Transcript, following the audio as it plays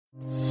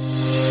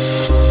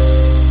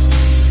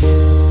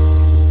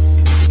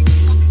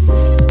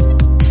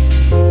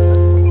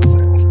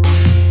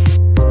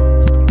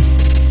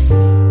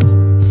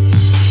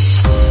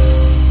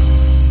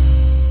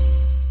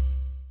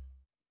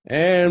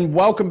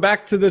welcome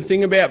back to the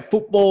Thing About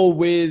Football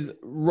with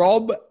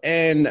Rob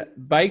and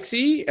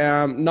Bakesy.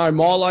 No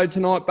Milo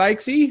tonight,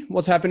 Bakesy.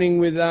 What's happening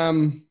with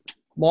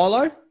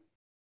Milo?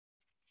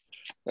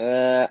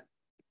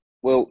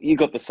 Well, you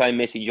got the same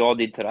message I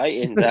did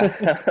today, and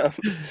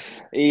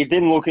he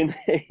didn't look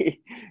he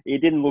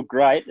didn't look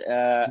great.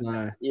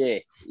 No. Yeah,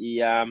 he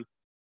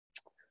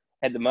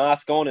had the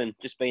mask on and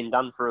just been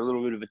done for a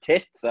little bit of a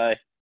test. So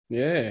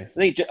Yeah.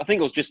 I think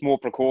it was just more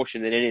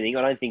precaution than anything.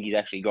 I don't think he's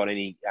actually got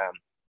any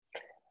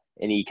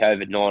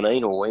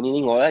COVID-19 or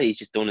anything like that. He's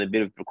just doing a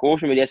bit of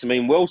precaution, but he hasn't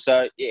been well.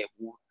 So yeah,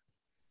 we'll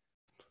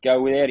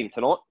go without him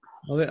tonight.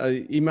 Well,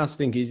 he must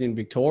think he's in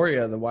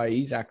Victoria the way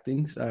he's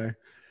acting. So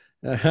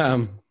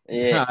Yeah.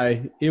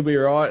 no, he'll be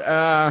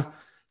right.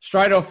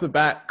 Straight off the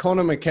bat,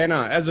 Connor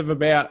McKenna, as of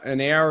about an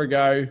hour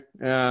ago,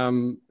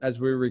 as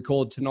we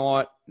record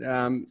tonight,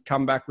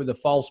 come back with a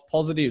false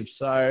positive.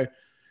 So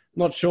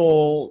not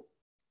sure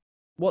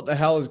what the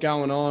hell is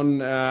going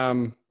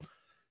on.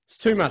 It's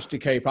too much to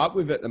keep up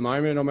with at the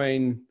moment. I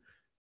mean,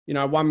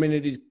 1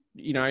 minute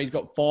he's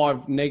got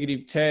 5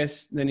 negative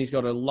tests, then he's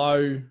got a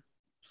low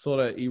sort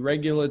of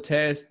irregular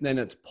test, then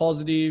it's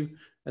positive,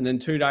 and then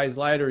 2 days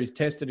later he's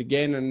tested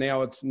again and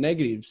now it's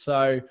negative.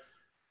 So,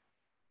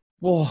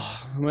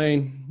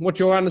 what's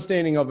your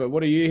understanding of it?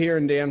 What are you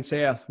hearing down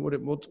south?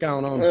 What's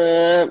going on?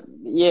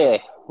 Yeah,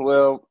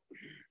 well,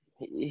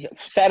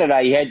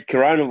 Saturday he had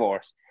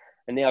coronavirus,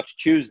 and now it's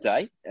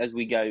Tuesday as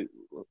we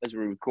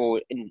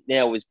record, and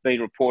now it's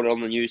been reported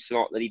on the news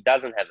tonight that he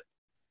doesn't have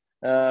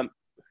it.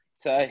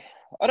 So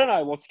I don't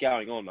know what's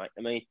going on, mate.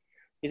 I mean,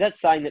 is that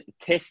saying that the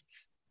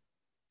tests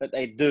that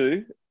they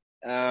do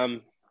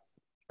aren't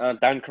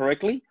done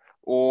correctly,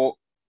 or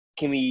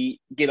can we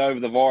get over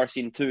the virus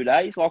in 2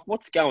 days? Like,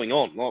 what's going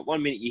on? Like,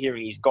 1 minute you're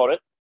hearing he's got it,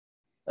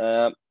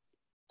 and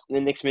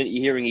the next minute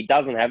you're hearing he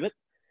doesn't have it.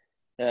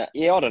 I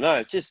don't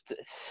know. It's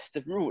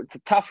a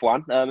tough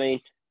one. I mean,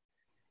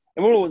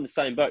 and we're all in the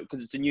same boat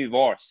because it's a new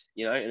virus,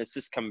 and it's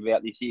just come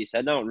about this year.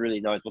 So no one really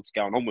knows what's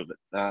going on with it.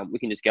 We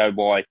can just go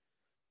by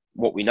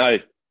what we know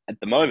at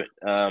the moment.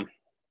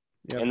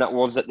 Yep. And that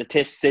was that the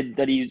test said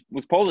that he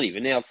was positive,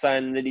 and now it's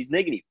saying that he's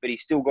negative, but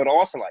he's still got to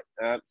isolate.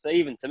 So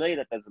even to me,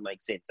 that doesn't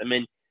make sense. I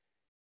mean,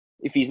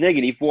 if he's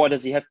negative, why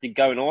does he have to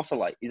go and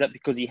isolate? Is that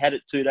because he had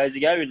it 2 days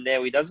ago and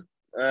now he doesn't?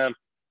 I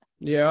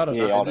don't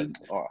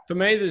know. For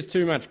me, there's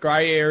too much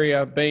grey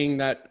area, being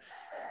that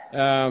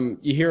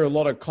you hear a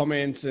lot of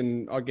comments,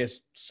 and I guess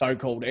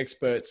so-called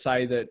experts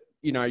say that,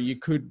 you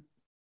could,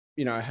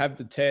 have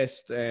the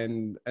test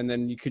and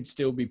then you could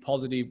still be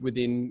positive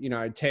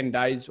within, 10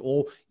 days,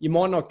 or you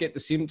might not get the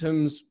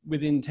symptoms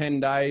within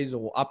 10 days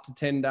or up to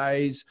 10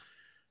 days.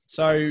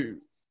 So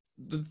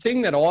the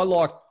thing that I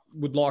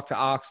would like to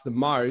ask the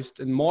most,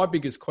 and my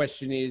biggest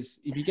question is,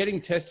 if you're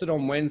getting tested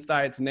on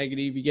Wednesday, it's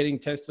negative. You're getting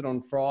tested on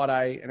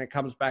Friday and it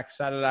comes back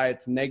Saturday,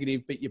 it's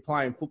negative, but you're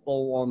playing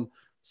football on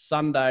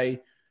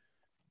Sunday.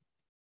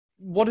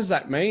 What does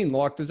that mean?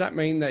 Like, does that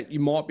mean that you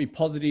might be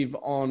positive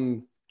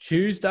on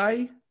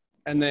Tuesday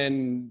and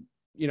then,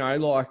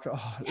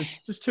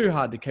 it's just too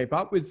hard to keep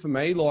up with for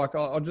me. Like,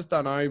 I just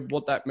don't know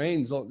what that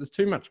means. Like, there's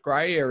too much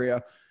grey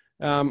area.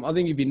 I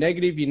think if you're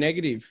negative, you're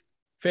negative.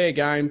 Fair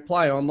game,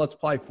 play on, let's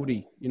play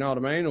footy. You know what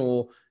I mean?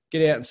 Or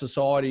get out in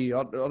society.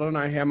 I don't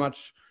know how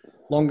much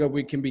longer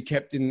we can be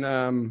kept in,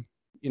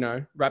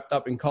 wrapped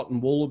up in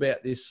cotton wool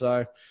about this.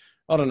 So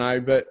I don't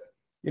know, but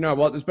you know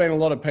what? There's been a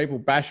lot of people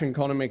bashing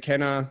Connor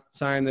McKenna,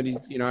 saying that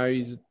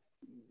he's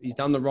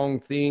done the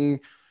wrong thing.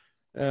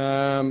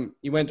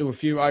 He went to a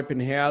few open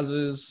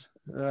houses.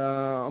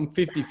 I'm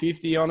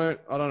 50-50 on it.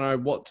 I don't know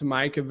what to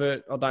make of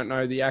it. I don't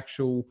know the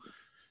actual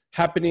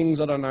happenings.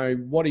 I don't know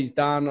what he's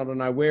done. I don't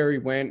know where he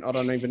went. I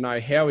don't even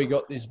know how he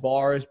got this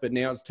virus, but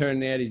now it's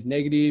turning out he's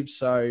negative.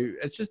 So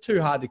it's just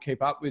too hard to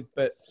keep up with.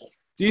 But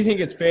do you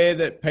think it's fair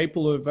that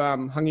people have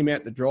hung him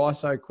out to dry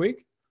so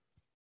quick?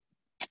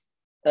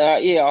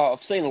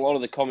 I've seen a lot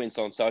of the comments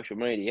on social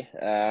media.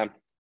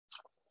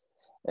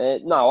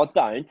 No, I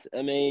don't.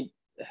 I mean,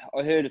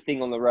 I heard a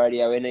thing on the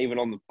radio and even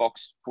on the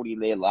Fox Footy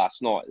there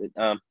last night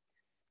that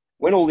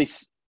when all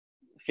this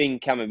thing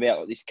come about,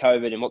 like this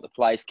COVID and what the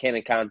players can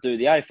and can't do,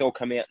 the AFL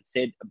come out and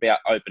said about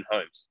open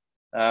homes.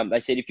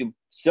 They said if you're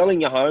selling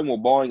your home or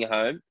buying a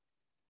home,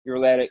 you're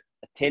allowed to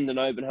attend an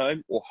open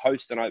home or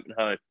host an open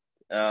home.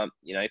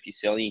 If you're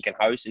selling, you can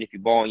host, and if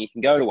you're buying, you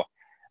can go to one.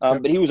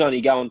 But he was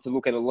only going to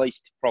look at a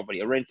leased property,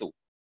 a rental.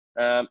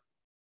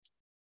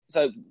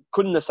 So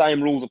couldn't the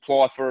same rules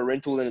apply for a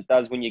rental than it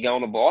does when you're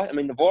going to buy? I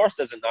mean, the virus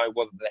doesn't know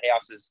whether the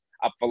house is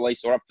up for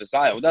lease or up for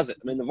sale, does it?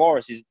 I mean, the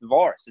virus is the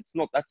virus. It's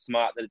not that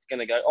smart that it's going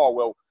to go, oh,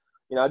 well,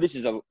 this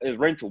is a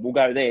rental. We'll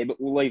go there, but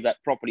we'll leave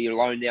that property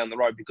alone down the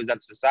road because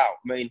that's for sale.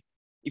 I mean,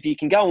 if you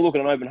can go and look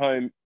at an open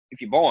home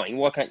if you're buying,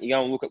 why can't you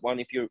go and look at one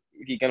if you're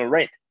going to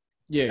rent?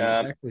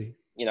 Yeah, exactly.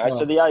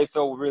 So the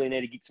AFL really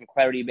need to get some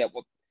clarity about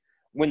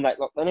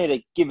they need to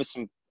give us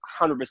some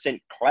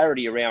 100%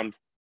 clarity around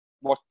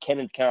what can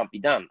and can't be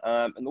done.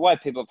 And the way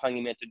people have hung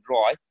him out to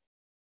dry,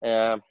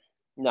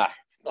 no,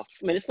 it's not.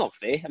 I mean, it's not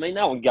fair. I mean,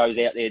 no one goes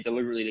out there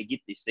deliberately to get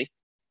this thing.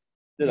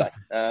 do they?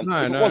 No,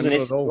 if it no, wasn't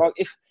not at all. like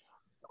if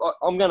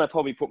I'm going to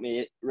probably put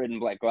my red and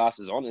black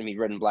glasses on and my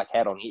red and black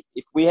hat on.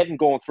 If we hadn't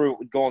gone through what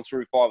we'd gone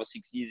through 5 or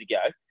 6 years ago,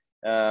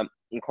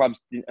 in clubs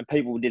and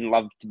people didn't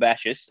love to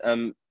bash us,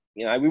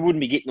 we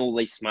wouldn't be getting all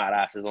these smart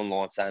asses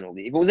online saying all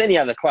this. If it was any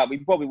other club, we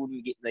probably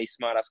wouldn't be getting these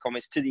smart ass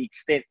comments to the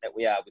extent that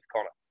we are with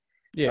Connor.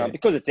 Yeah.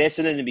 Because it's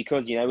Essendon and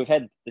because, we've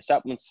had the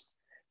supplements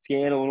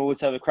scandal and all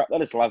this other crap. They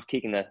just love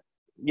getting their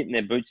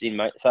boots in,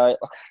 mate. So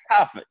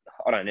half of it,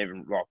 I don't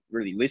even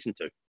really listen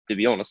to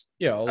be honest.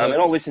 Yeah. And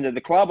I'll listen to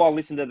the club. I'll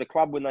listen to the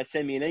club when they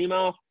send me an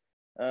email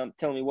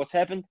telling me what's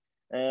happened.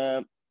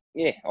 I'll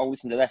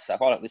listen to that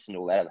stuff. I don't listen to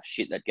all that other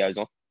shit that goes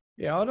on.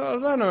 Yeah, I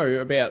don't know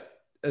about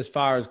as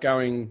far as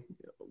going,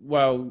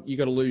 well, you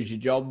got to lose your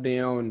job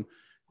now. And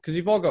because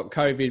if I got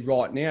COVID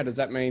right now, does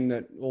that mean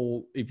that,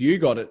 or if you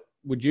got it,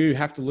 would you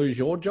have to lose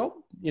your job?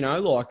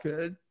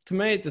 To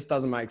me, it just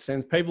doesn't make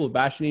sense. People are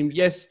bashing him.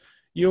 Yes,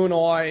 you and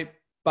I,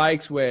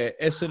 Bakes, we're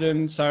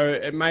Essendon, so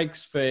it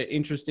makes for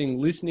interesting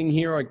listening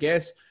here, I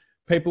guess.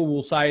 People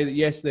will say that,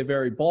 yes, they're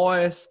very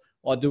biased.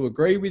 I do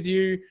agree with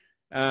you.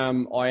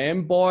 I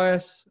am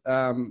biased.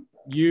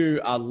 You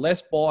are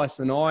less biased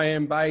than I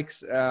am,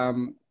 Bakes.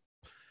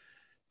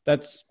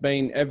 That's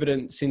been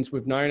evident since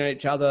we've known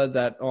each other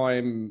that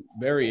I'm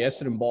very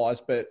Essendon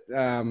biased, but,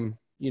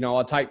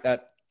 I take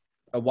that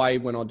away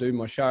when I do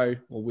my show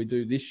or we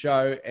do this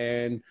show.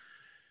 And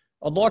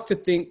I'd like to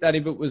think that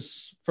if it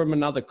was from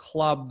another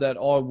club that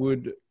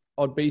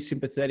I'd be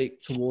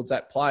sympathetic towards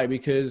that player,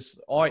 because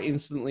I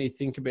instantly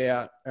think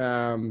about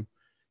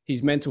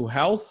his mental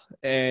health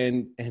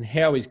and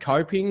how he's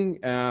coping,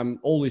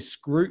 all this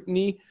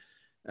scrutiny,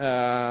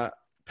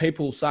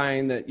 people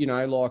saying that,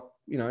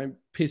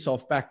 piss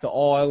off back to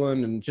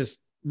Ireland and just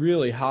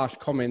really harsh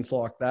comments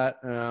like that.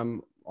 I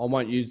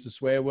won't use the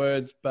swear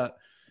words, but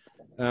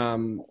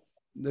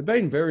they've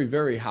been very,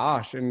 very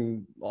harsh.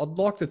 And I'd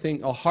like to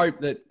think, I hope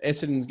that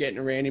Essendon's getting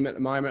around him at the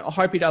moment. I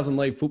hope he doesn't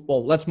leave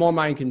football. That's my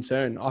main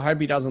concern. I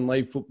hope he doesn't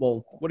leave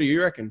football. What do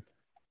you reckon?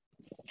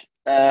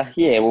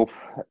 We'll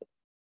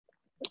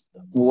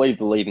leave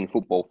the leaving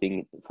football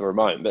thing for a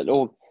moment. But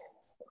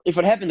if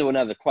it happened to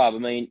another club,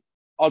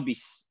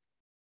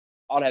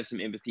 I'd have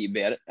some empathy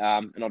about it,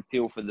 and I'd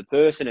feel for the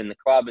person and the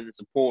club and the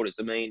supporters.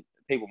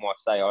 People might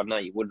say, "Oh no,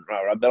 you wouldn't,"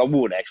 but I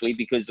would actually,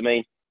 because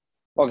like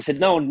I said,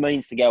 no one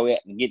means to go out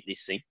and get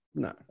this thing.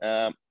 No.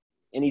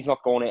 And he's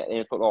not gone out there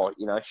and thought,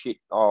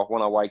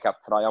 when I wake up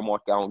today, I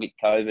might go and get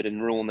COVID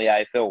and ruin the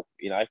AFL.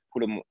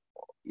 Put them,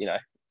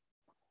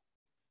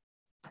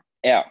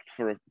 out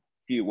for a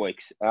few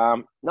weeks.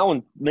 No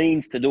one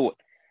means to do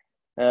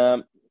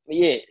it.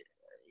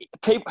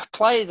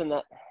 Players and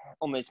that.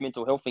 On this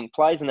mental health thing,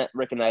 players and that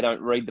reckon they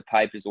don't read the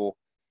papers or,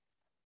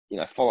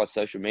 follow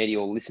social media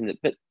or listen to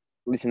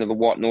the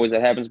white noise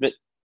that happens. But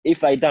if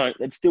they don't,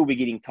 they'd still be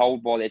getting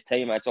told by their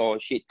teammates, "Oh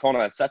shit,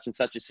 Connor, such and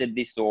such has said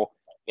this," or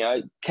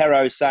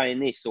Caro's saying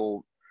this,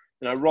 or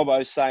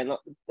Robbo's saying.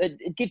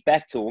 It'd get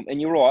back to them.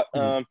 And you're right.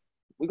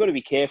 We've got to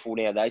be careful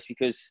nowadays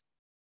because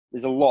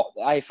there's a lot.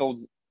 The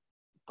AFL's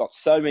got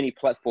so many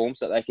platforms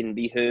that they can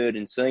be heard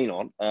and seen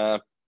on.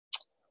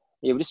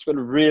 We just got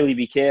to really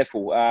be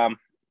careful.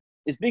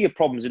 There's bigger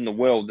problems in the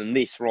world than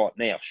this right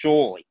now,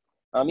 surely.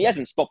 He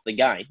hasn't stopped the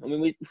game.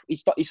 He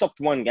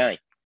stopped one game.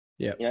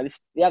 Yeah.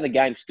 The other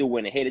game still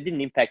went ahead. It didn't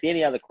impact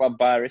any other club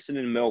bar Essendon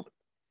and Melbourne.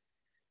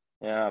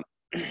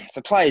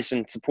 So players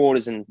and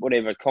supporters and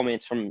whatever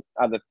comments from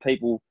other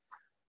people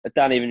that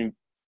don't even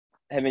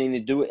have anything to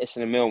do with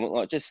Essendon and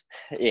Melbourne,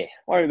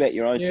 worry about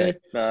your own team.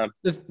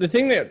 The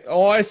thing that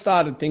I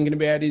started thinking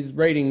about is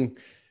reading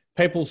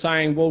people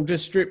saying, well,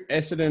 just strip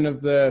Essendon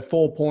of the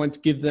 4 points,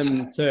 give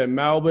them to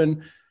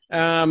Melbourne.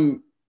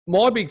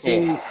 My big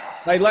thing,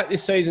 they let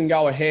this season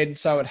go ahead,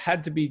 so it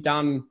had to be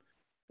done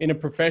in a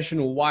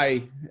professional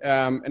way,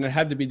 and it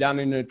had to be done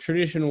in a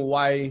traditional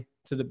way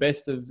to the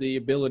best of the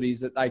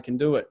abilities that they can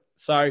do it.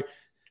 So,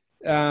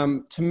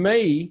 to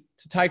me,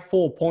 to take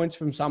 4 points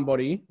from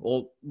somebody,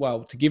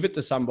 to give it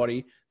to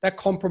somebody, that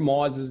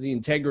compromises the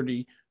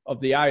integrity of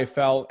the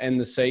AFL and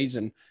the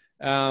season.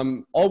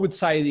 I would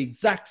say the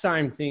exact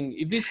same thing.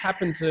 If this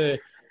happened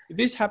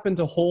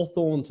to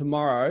Hawthorn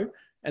tomorrow,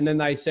 and then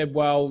they said,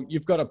 well,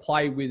 you've got to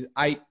play with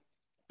 8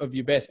 of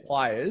your best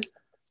players,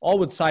 I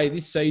would say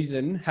this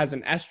season has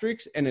an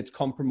asterisk and it's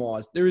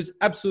compromised. There is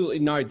absolutely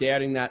no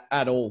doubting that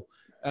at all.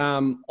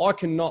 I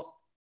cannot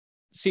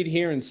sit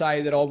here and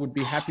say that I would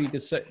be happy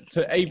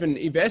to even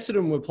if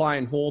Essendon were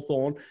playing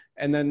Hawthorn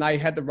and then they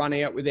had to run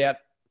out without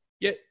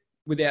 8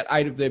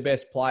 of their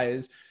best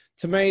players.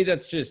 To me,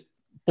 that's just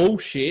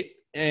bullshit.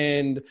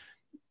 And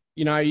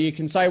you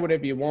can say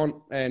whatever you want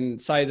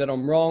and say that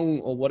I'm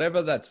wrong or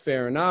whatever. That's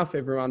fair enough.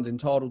 Everyone's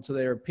entitled to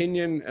their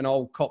opinion, and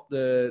I'll cop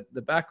the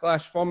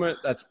backlash from it.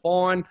 That's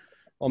fine.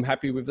 I'm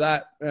happy with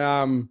that.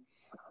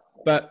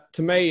 But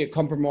to me, it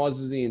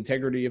compromises the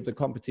integrity of the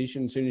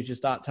competition as soon as you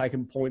start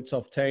taking points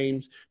off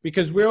teams,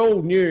 because we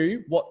all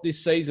knew what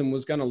this season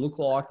was going to look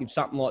like if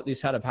something like this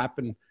had have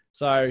happened.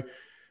 So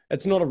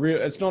it's not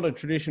a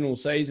traditional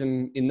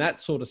season in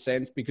that sort of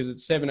sense, because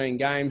it's 17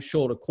 games,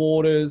 shorter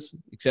quarters,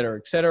 et cetera,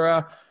 et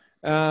cetera.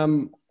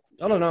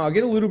 I don't know. I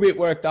get a little bit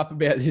worked up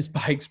about this,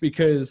 Bakes,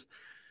 because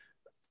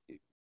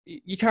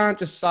you can't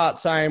just start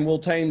saying, well,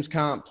 teams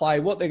can't play.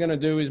 What they're going to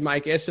do is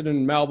make Essendon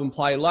and Melbourne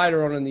play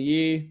later on in the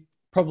year,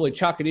 probably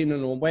chuck it in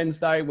on a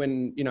Wednesday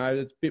when,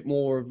 it's a bit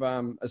more of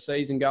a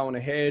season going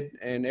ahead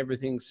and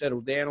everything's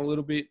settled down a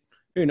little bit.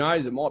 Who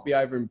knows? It might be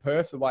over in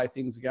Perth the way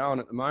things are going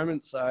at the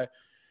moment. So,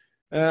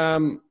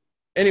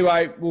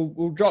 anyway,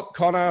 we'll drop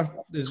Connor.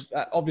 There's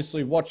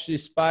obviously watch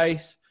this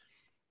space.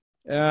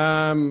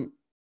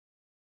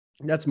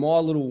 That's my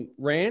little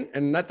rant,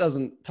 and that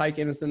doesn't take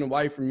anything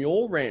away from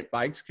your rant,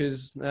 Bakes,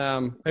 because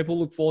people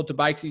look forward to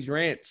Bakesy's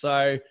rant.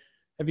 So,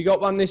 have you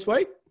got one this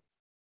week?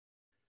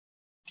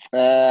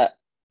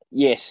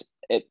 Yes.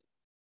 There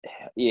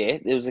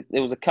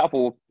was a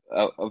couple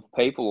of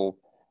people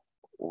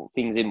or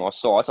things in my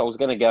sights. I was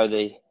going to go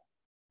the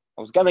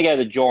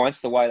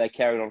Giants the way they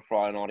carried on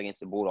Friday night against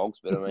the Bulldogs,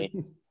 but I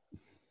mean,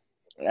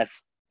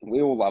 we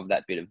all love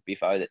that bit of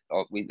biffo that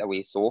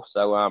we saw.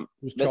 So,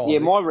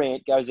 my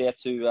rant goes out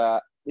to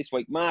this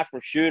week, Mark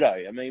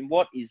Ricciuto. I mean,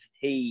 what is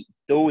he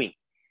doing?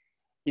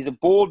 He's a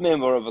board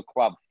member of a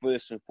club,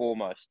 first and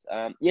foremost.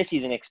 Yes,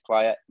 he's an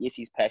ex-player. Yes,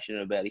 he's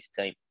passionate about his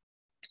team.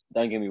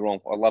 Don't get me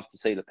wrong. I love to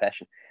see the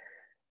passion.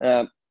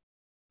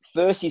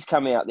 First, he's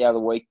come out the other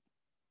week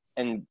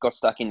and got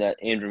stuck into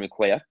Andrew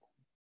McLeod,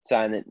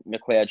 saying that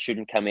McLeod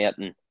shouldn't come out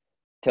and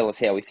tell us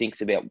how he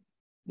thinks about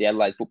the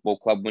Adelaide Football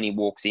Club when he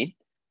walks in.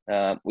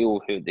 We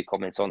all heard the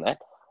comments on that.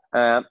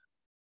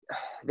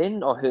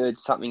 Then I heard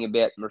something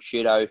about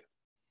Ricciuto,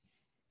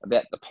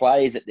 about the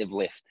players that they've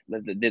left,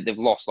 they've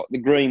lost, like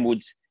the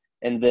Greenwoods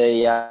and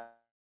the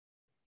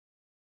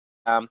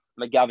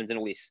McGoverns and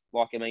all this.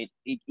 Like, I mean,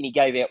 he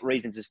gave out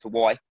reasons as to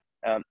why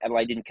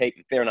Adelaide didn't keep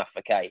him. Fair enough,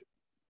 okay.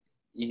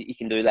 You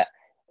can do that.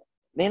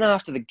 Then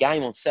after the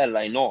game on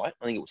Saturday night,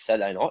 I think it was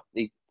Saturday night,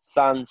 the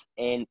Suns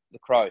and the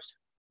Crows,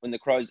 when the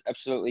Crows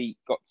absolutely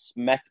got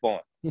smacked by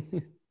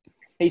him.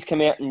 He's come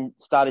out and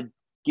started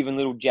giving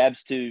little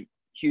jabs to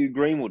Hugh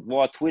Greenwood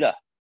via Twitter.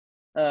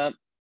 And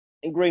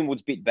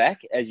Greenwood's bit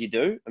back, as you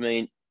do. I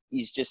mean,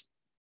 he's just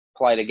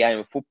played a game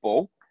of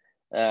football.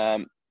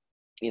 He's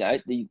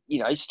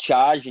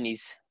charged and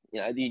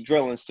the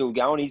adrenaline's still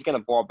going. He's going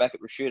to buy back at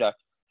Ricciuto.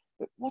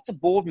 But what's a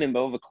board member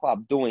of a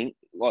club doing?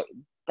 Like,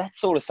 that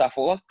sort of stuff,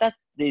 like that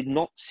did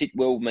not sit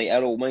well with me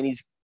at all. I mean, he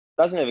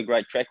doesn't have a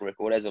great track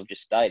record, as I've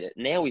just stated.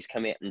 Now he's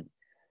come out and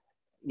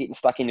getting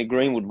stuck into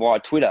Greenwood via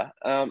Twitter.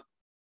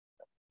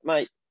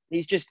 Mate,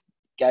 he's just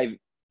gave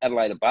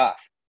Adelaide a bath.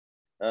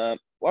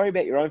 Worry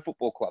about your own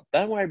football club.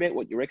 Don't worry about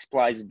what your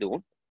ex-players are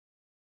doing.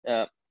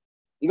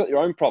 You got your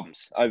own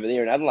problems over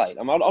there in Adelaide.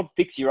 I mean, I'd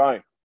fix your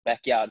own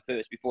backyard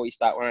first before you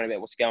start worrying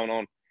about what's going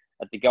on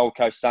at the Gold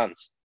Coast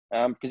Suns,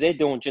 because they're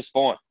doing just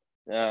fine.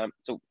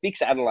 So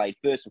fix Adelaide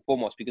first and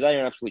foremost, because they are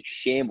in absolute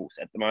shambles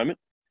at the moment.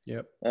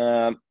 Yep.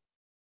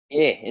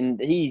 And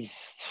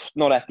he's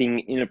not acting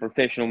in a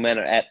professional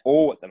manner at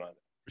all at the moment.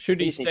 Should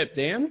he step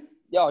down?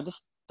 Yeah, I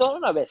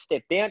don't know about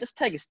step down. Just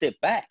take a step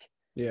back.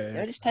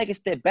 Yeah. Just take a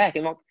step back.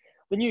 And like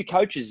the new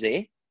coaches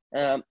there,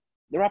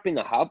 they're up in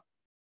the hub.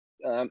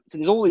 So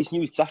there's all this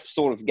new stuff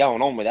sort of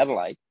going on with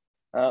Adelaide.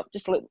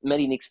 Just let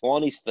Matty Nicks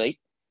find his feet.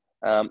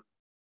 Let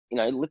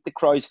the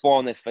Crows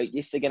find their feet.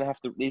 Yes, they're going to have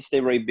to. Yes,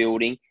 they're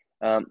rebuilding.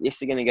 Yes,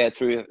 they're going to go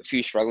through a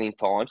few struggling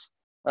times.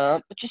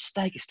 But just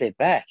take a step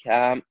back.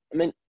 I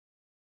mean,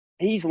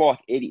 he's like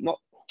Eddie.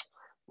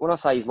 When I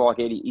say he's like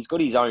Eddie, he's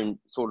got his own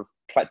sort of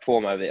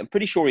platform over there. I'm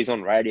pretty sure he's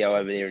on radio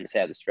over there in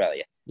South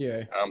Australia.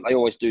 Yeah. They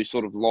always do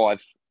sort of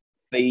live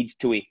feeds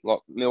to him, like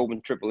Melbourne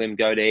Triple M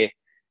go there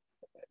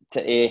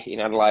to air in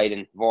Adelaide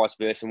and vice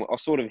versa. And I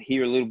sort of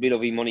hear a little bit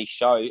of him on his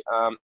show.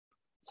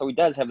 So he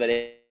does have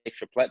that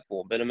extra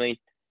platform. But I mean,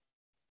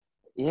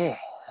 yeah,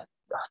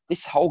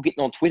 this whole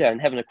getting on Twitter and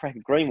having a crack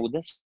at Greenwood,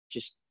 that's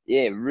just,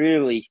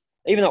 really,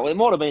 even though it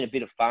might have been a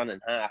bit of fun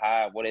and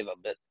whatever,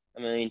 but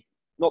I mean,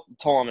 not the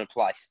time and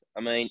place.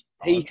 I mean,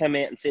 he came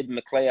out and said to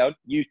McLeod,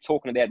 you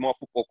talking about my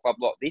football club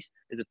like this,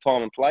 there's a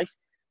time and place.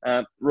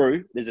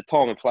 Roo, there's a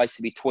time and place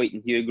to be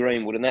tweeting Hugh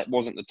Greenwood, and that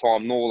wasn't the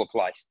time nor the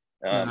place.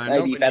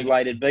 Maybe if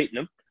Adelaide had beaten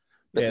them.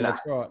 Yeah,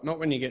 that's right. Not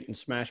when you're getting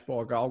smashed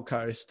by Gold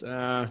Coast.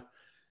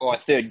 By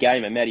third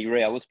gamer, Matty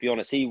Rowell, let's be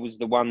honest, he was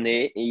the one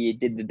there. He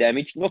did the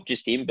damage. Not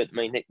just him, but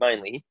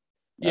mainly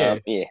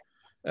him.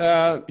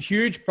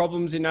 Huge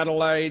problems in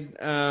Adelaide.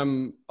 I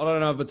don't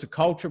know if it's a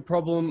culture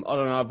problem. I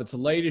don't know if it's a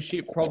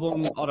leadership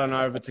problem. I don't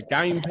know if it's a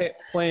game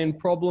plan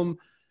problem.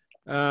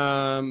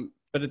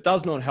 But it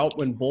does not help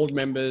when board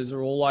members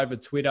are all over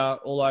Twitter,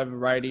 all over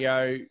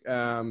radio,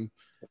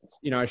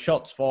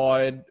 shots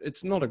fired.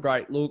 It's not a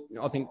great look.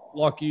 I think,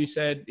 like you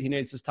said, he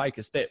needs to take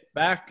a step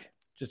back,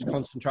 just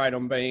concentrate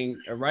on being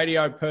a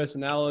radio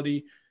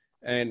personality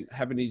and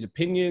having his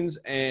opinions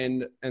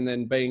and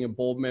then being a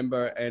board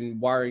member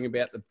and worrying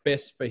about the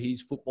best for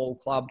his football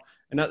club.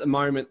 And at the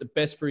moment, the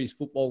best for his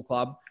football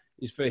club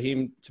is for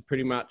him to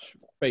pretty much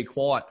be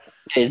quiet.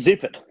 Yeah,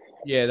 zip it.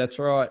 Yeah, that's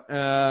right.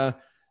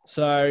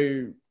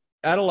 So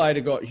Adelaide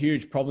have got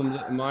huge problems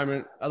at the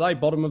moment. Are they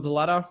bottom of the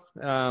ladder?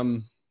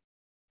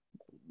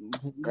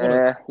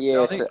 I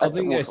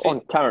think they're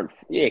on current.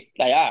 Yeah,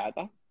 they are.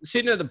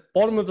 Sitting at the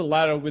bottom of the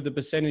ladder with a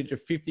percentage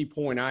of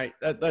 50.8.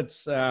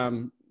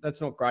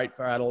 That's not great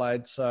for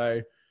Adelaide.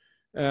 So,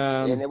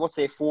 and what's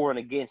their for and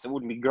against? It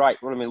wouldn't be great.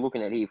 What am I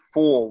looking at here?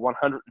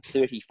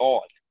 135.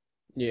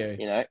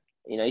 Yeah.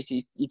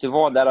 You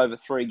divide that over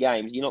 3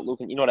 games. You're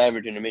not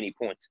averaging as many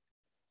points.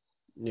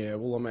 Yeah.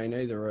 Well, I mean,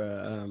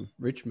 either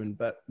Richmond,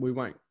 but we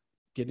won't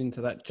get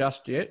into that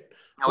just yet.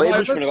 No,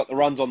 Richmond have got the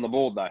runs on the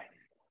board though.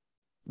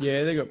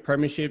 Yeah, they've got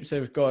premierships.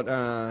 They've got.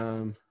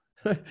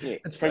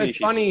 It's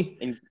funny.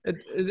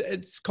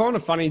 It's kind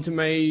of funny to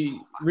me.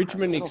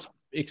 Richmond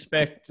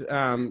expect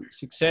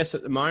success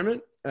at the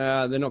moment.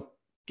 They're not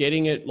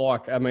getting it.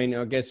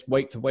 I guess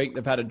week to week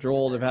they've had a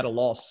draw, they've had a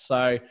loss.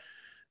 So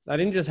they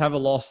didn't just have a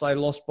loss. They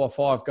lost by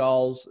 5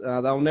 goals. They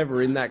were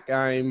never in that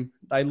game.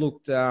 They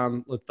looked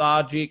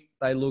lethargic.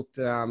 They looked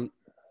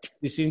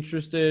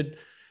disinterested.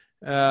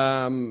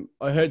 I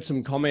heard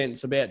some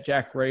comments about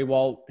Jack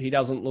Riewoldt. He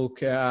doesn't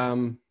look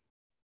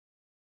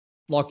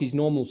like his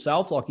normal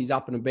self, like he's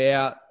up and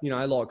about,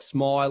 like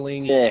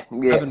smiling,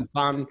 having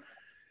fun.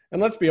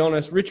 And let's be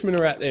honest, Richmond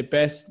are at their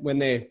best when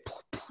they're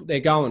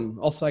going.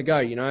 Off they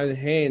go, the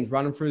hands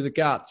running through the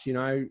guts,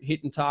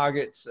 hitting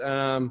targets.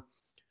 And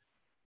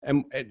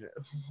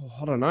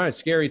I don't know,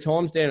 scary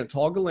times down at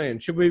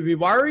Tigerland. Should we be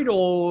worried,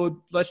 or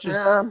let's just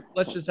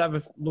have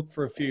a look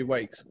for a few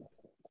weeks?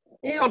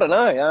 Yeah, I don't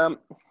know.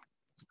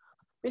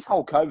 This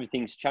whole COVID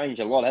thing's changed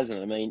a lot, hasn't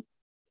it? I mean,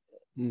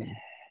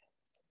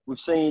 we've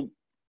seen,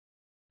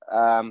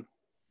 how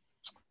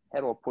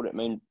do I put it? I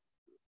mean,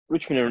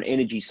 Richmond are an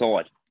energy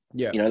side.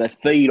 Yeah. They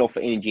feed off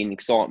energy and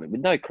excitement.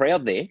 With no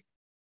crowd there,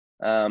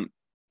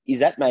 is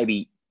that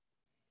maybe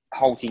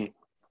halting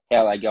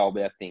how they go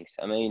about things?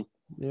 I mean,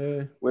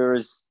 yeah.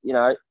 Whereas,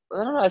 I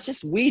don't know, it's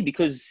just weird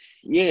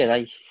because,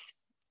 they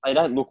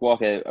don't look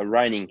like a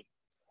reigning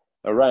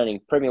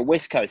Premier.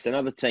 West Coast,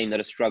 another team that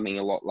are struggling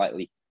a lot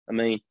lately. I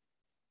mean,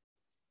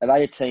 are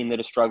they a team that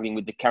are struggling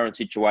with the current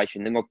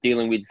situation? They're not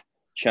dealing with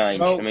change.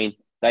 Well, I mean,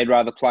 they'd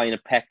rather play in a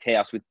packed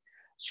house with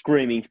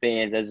screaming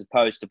fans as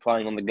opposed to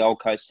playing on the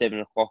Gold Coast 7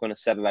 o'clock on a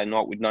Saturday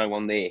night with no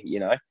one there,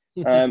 I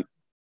don't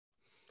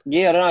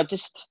know.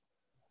 Just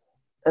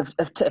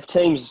if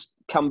teams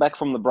come back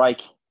from the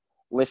break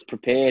less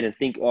prepared and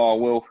think, our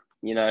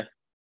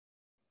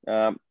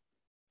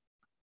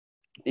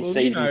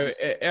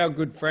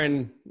good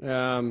friend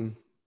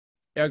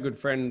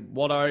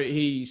Watto,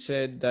 he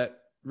said that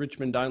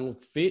Richmond don't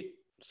look fit.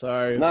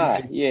 So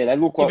they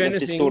look like they've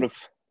just sort of.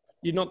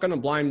 You're not going to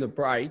blame the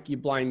break. You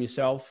blame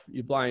yourself.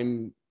 You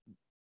blame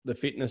the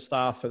fitness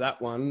staff for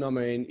that one. I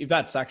mean, if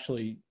that's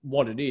actually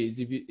what it is,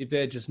 if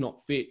they're just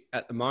not fit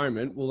at the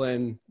moment, well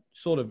then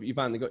sort of you've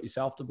only got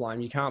yourself to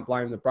blame. You can't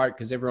blame the break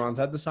because everyone's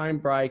had the same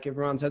break.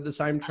 Everyone's had the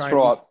same training.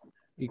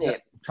 That's right.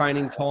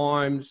 Training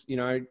times,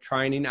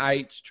 training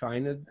 8s,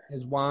 training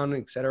as 1,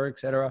 et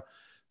cetera.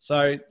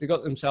 So they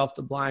got themselves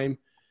to blame.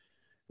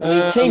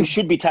 Teams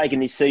should be taking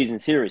this season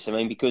serious. I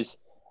mean, because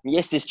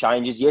yes, this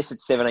changes. Yes,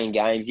 it's 17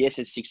 games. Yes,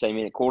 it's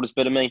 16-minute quarters.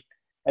 But I mean,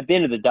 at the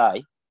end of the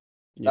day,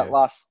 that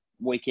last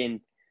weekend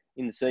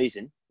in the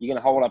season, you're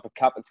going to hold up a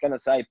cup. It's going to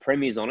say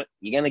Premiers on it.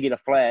 You're going to get a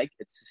flag.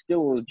 It's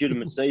still a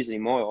legitimate season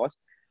in my eyes.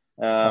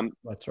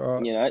 That's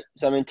right.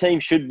 So I mean,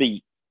 teams should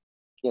be,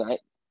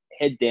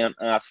 head down,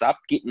 ass up,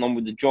 getting on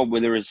with the job.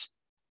 Where there is,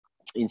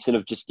 instead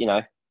of just,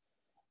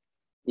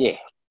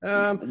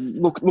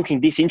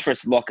 looking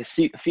disinterested like a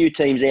few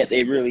teams out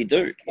there really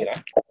do.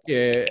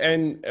 Yeah,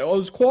 and I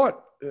was quite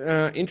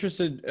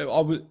interested.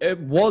 It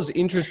was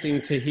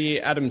interesting to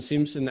hear Adam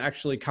Simpson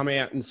actually come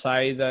out and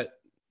say that,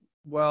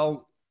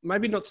 well,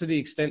 maybe not to the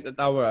extent that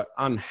they were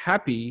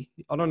unhappy.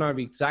 I don't know if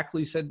he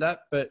exactly said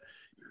that, but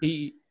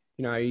he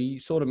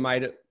sort of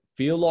made it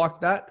feel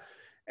like that.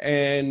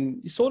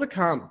 And you sort of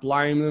can't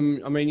blame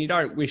them. I mean, you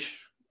don't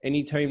wish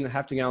any team to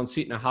have to go and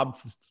sit in a hub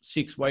for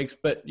 6 weeks,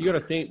 but you got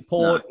to think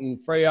Port and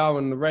Freo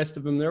and the rest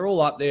of them, they're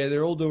all up there.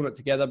 They're all doing it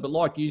together. But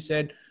like you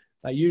said,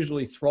 they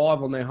usually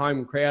thrive on their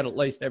home crowd at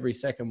least every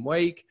second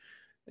week.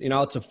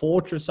 It's a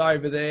fortress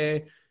over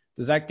there.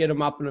 Does that get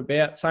them up and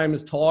about? Same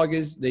as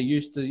Tigers. They're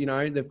used to,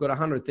 they've got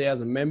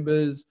 100,000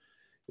 members.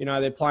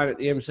 They're playing at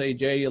the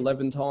MCG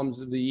 11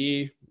 times of the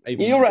year.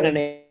 You're running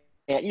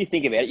out. You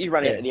think about it. You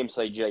run out at the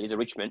MCG as a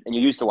Richmond and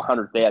you're used to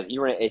 100,000.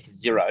 You run out to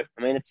 0.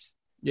 I mean, it's...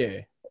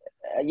 Yeah.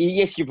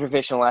 Yes, you're a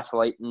professional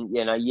athlete and,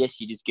 yes,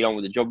 you just get on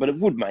with the job, but it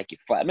would make you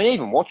flat. I mean,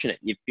 even watching it,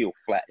 you'd feel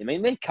flat. I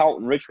mean, when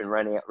Carlton Richmond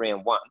ran out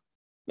round 1, I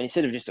mean,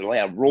 instead of just a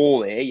loud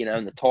roar there,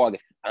 and the Tiger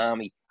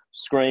Army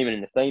screaming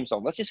in the theme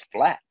song, that's just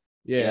flat.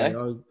 Yeah.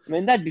 I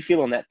mean, they'd be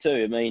feeling that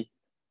too. I mean,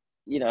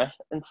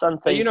 and some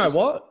teams... You know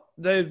what?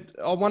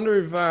 I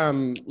wonder if,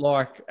 and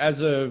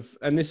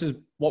this is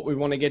what we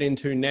want to get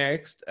into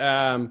next,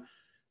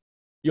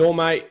 your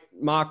mate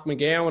Mark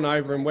McGowan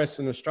over in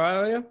Western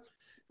Australia,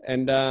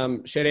 and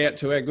shout out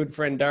to our good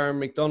friend Darren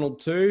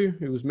McDonald too,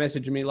 who was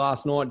messaging me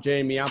last night,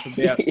 geeing me up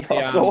about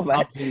I saw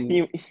that.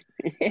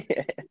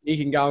 he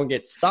can go and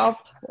get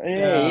stuffed.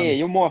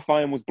 Yeah. My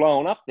phone was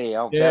blowing up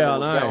there. I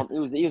know.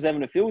 He was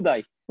having a field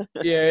day.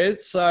 Yeah,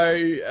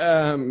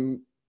 so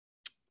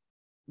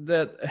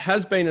that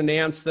has been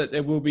announced that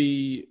there will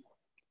be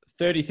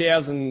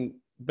 30,000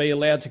 be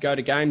allowed to go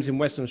to games in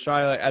Western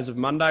Australia as of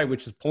Monday,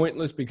 which is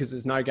pointless because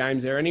there's no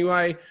games there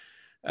anyway.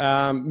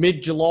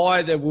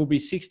 Mid-July, there will be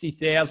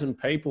 60,000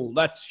 people.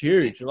 That's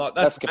huge.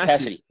 That's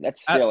capacity.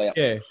 That's sellout.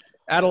 Yeah.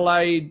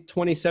 Adelaide,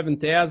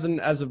 27,000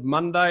 as of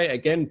Monday.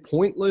 Again,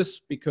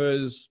 pointless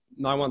because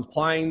no one's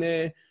playing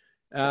there.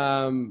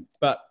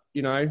 But,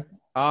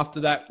 after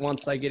that,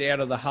 once they get out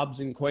of the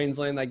hubs in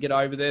Queensland, they get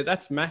over there.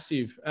 That's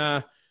massive.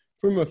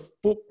 From a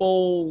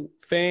football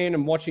fan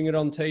and watching it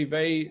on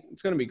TV,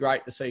 it's going to be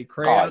great to see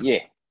crowds. Oh, yeah.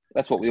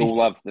 That's what we all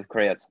love, the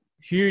crowds.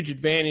 Huge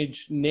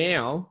advantage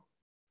now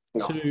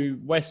to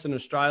Western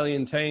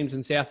Australian teams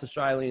and South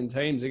Australian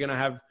teams. They're going to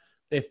have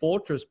their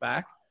fortress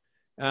back.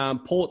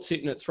 Port's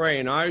sitting at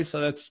 3-0, so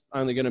that's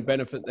only going to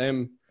benefit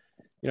them,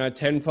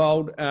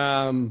 tenfold.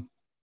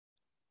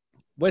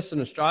 Western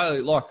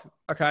Australia,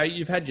 okay,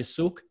 you've had your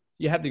sook.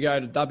 You had to go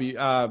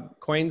to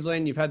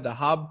Queensland. You've had the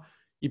hub.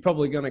 You're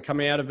probably going to come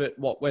out of it.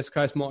 West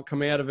Coast might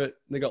come out of it.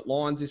 They got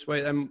Lions this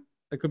week.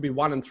 They could be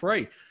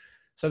 1-3.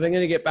 So they're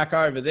going to get back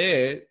over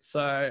there.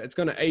 So it's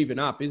going to even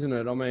up, isn't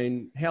it? I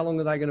mean, how long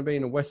are they going to be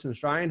in a Western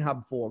Australian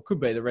hub for? It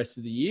could be the rest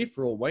of the year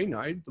for all we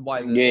know, the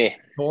way that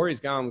Victoria's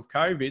going with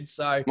COVID.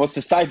 So, it's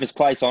the safest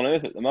place on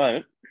earth at the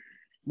moment.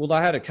 Well, they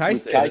had a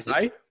case there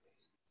today.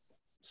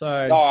 So,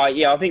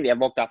 I think they're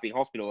locked up in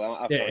hospital.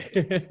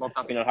 Locked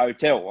up in a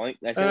hotel. I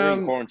think they're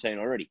in quarantine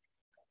already.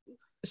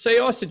 See,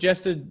 I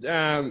suggested,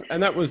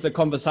 and that was the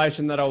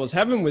conversation that I was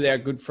having with our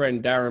good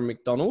friend Darren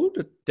McDonald,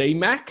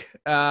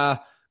 DMAC,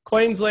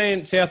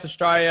 Queensland, South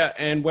Australia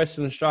and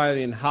Western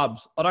Australian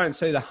hubs. I don't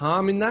see the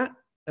harm in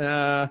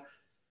that.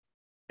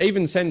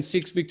 Even send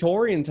 6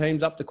 Victorian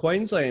teams up to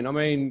Queensland. I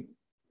mean,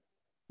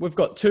 we've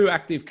got 2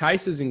 active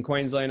cases in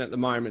Queensland at the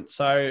moment.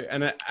 So,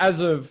 and as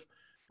of,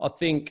 I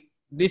think,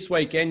 this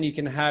weekend, you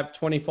can have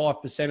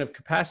 25% of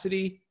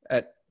capacity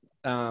at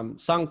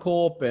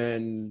Suncorp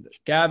and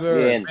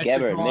Gabba and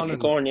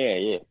Metricon,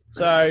 yeah.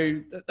 So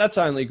that's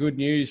only good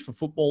news for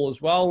football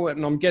as well.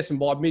 And I'm guessing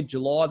by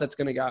mid-July, that's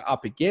going to go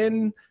up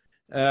again.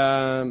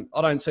 I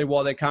don't see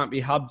why there can't be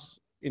hubs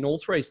in all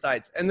 3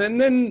 states. And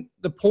then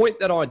the point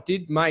that I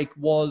did make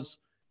was,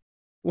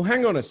 well,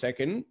 hang on a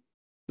second.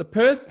 The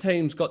Perth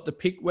teams got to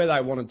pick where they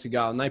wanted to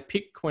go, and they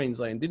picked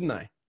Queensland, didn't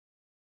they?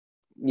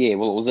 Yeah,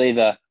 well, it was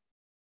either...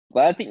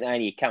 Well, I think they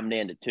only come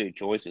down to 2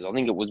 choices. I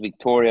think it was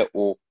Victoria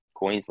or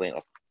Queensland,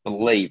 I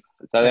believe.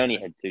 So they only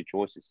had 2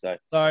 choices. So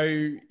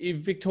if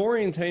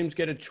Victorian teams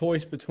get a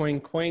choice between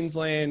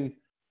Queensland,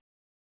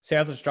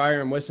 South Australia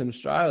and Western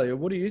Australia,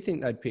 what do you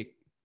think they'd pick?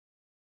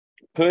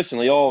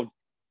 Personally, I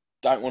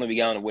don't want to be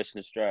going to Western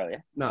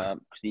Australia. No.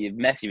 Because the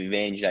massive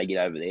advantage they get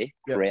over there.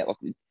 Yep.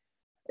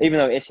 Even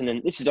though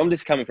Essendon, I'm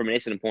just coming from an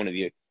Essendon point of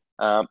view.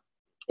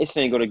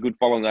 Essendon got a good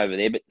following over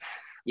there, but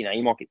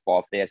you might get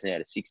 5,000 out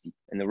of 60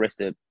 and the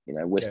rest of,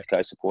 West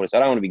Coast supporters. I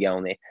don't want to be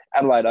going there.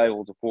 Adelaide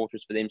Oval's a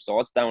fortress for them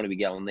sides. Don't want to be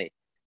going there.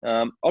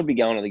 I'd be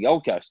going to the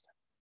Gold Coast.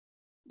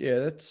 Yeah,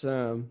 that's...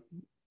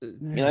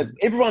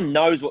 everyone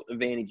knows what the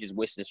advantage is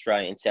Western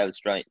Australia and South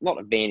Australia. Not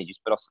advantages,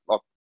 but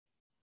like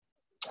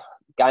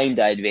game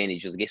day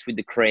advantages, I guess, with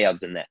the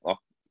crowds and that.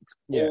 It's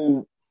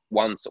all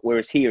once,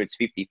 whereas here it's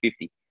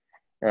 50-50.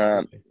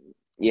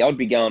 I'd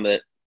be going to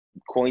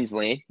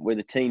Queensland where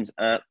the teams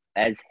aren't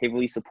as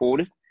heavily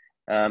supported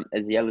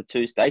as the other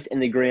 2 states, and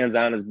the grounds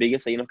aren't as bigger,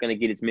 so you're not going to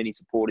get as many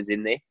supporters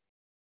in there.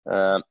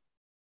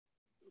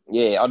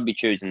 I'd be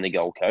choosing the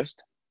Gold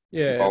Coast.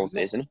 Yeah,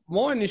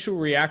 my initial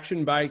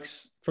reaction,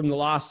 Bakes, from the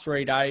last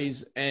 3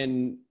 days,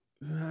 and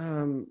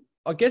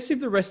I guess if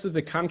the rest of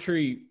the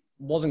country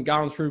wasn't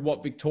going through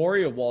what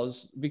Victoria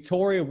was,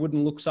 Victoria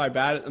wouldn't look so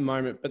bad at the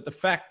moment. But the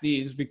fact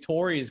is,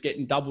 Victoria is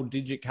getting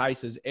double-digit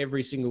cases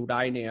every single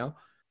day now,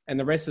 and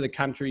the rest of the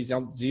country is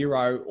on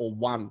 0 or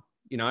 1.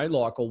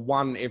 or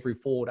 1 every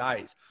 4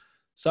 days.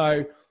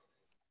 So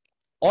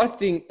I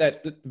think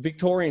that the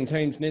Victorian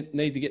teams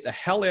need to get the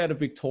hell out of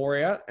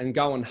Victoria and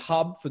go and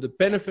hub for the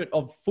benefit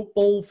of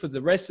football for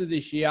the rest of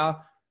this year,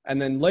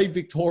 and then leave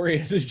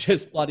Victoria to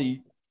just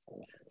bloody,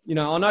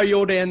 I know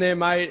you're down there,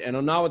 mate, and I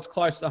know it's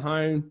close to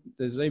home.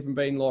 There's even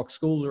been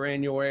schools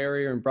around your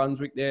area in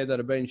Brunswick there that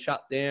have been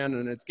shut down,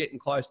 and it's getting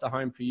close to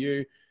home for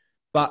you.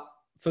 But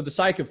for the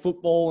sake of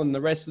football and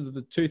the rest of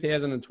the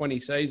 2020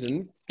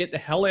 season, get the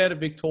hell out of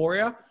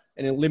Victoria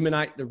and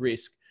eliminate the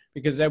risk,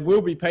 because there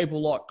will be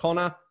people like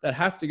Connor that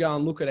have to go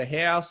and look at a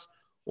house,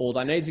 or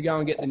they need to go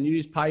and get the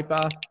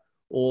newspaper,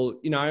 or,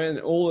 and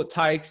all it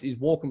takes is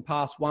walking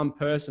past one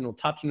person or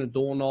touching a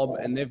doorknob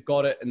and they've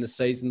got it and the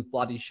season's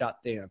bloody shut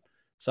down.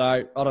 So,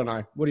 I don't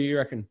know. What do you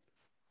reckon?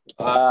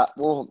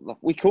 Well,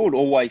 we could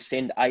always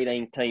send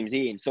 18 teams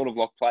in, sort of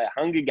like play a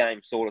Hunger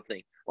Games sort of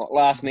thing. Like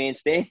last man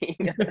standing,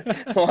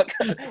 like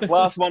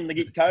last one to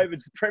get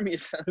COVID's the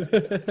premiers. I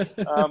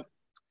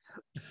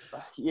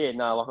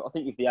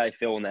think if the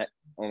AFL and that,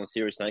 on a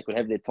serious note, could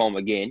have their time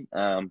again,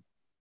 no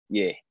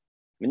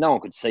one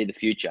could see the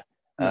future.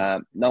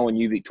 No one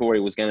knew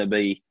Victoria was going to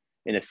be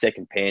in a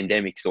second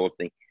pandemic sort of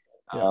thing.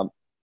 Yeah.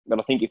 But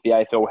I think if the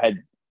AFL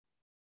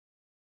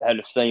had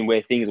seen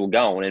where things were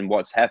going and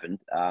what's happened,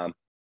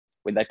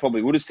 when they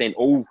probably would have sent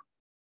all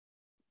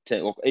to,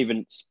 or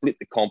even split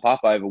the comp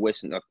up over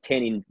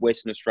 10 in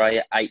Western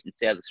Australia, 8 in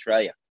South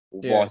Australia,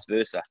 or vice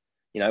versa.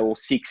 Or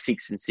 6,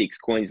 6 and 6,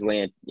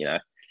 Queensland,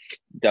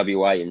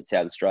 WA and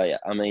South Australia.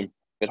 I mean,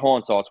 but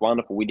hindsight's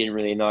wonderful. We didn't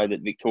really know that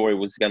Victoria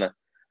was going to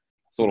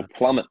sort of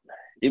plummet,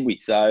 did we?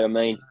 So, I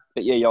mean,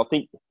 but yeah, I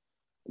think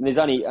there's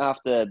only,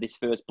 after this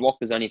first block,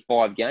 there's only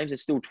 5 games.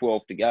 There's still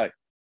 12 to go.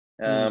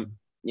 Now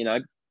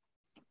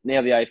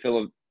the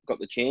AFL have got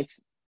the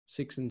chance.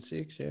 6 and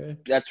 6, yeah.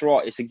 That's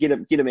right. It's a get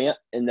them out,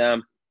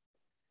 and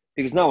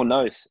because no one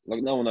knows.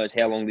 No one knows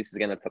how long this is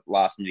going to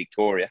last in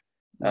Victoria.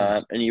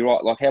 And you're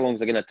right. How long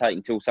is it going to take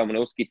until someone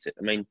else gets it?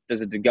 I mean, does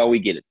a De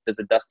Goey get it? Does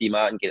a Dusty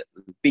Martin get it?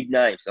 Big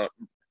names,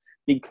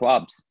 big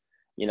clubs.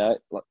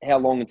 How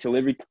long until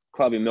every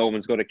club in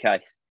Melbourne's got a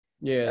case?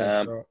 Yeah,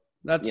 that's right.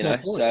 That's my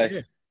point. So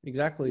yeah,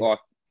 exactly. Go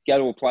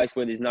to a place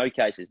where there's no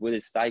cases, where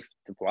it's safe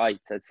to play,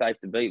 so it's safe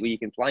to beat, where you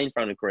can play in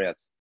front of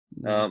crowds.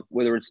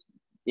 Whether it's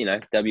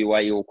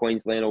WA or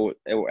Queensland or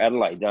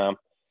Adelaide.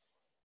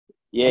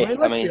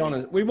 Let's be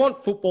honest. We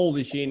want football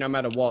this year, no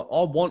matter what.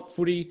 I want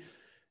footy.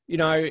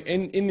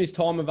 In this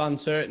time of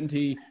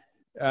uncertainty,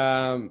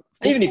 even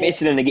if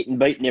Essendon are getting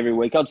beaten every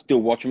week, I'd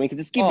still watch them because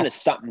it's giving us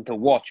something to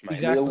watch, mate.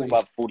 Exactly. We all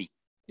love footy.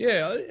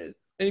 Yeah, and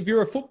if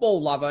you're a football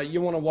lover,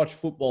 you want to watch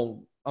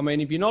football. I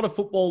mean, if you're not a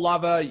football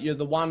lover, you're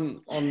the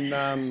one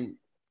on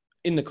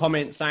in the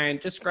comments saying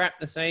just scrap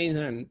the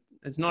season.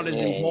 It's not as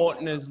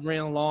important as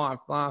real life.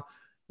 Blah.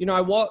 You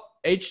know what?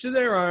 Each to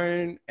their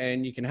own,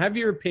 and you can have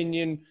your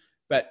opinion.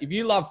 But if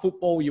you love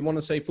football, you want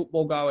to see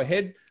football go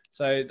ahead.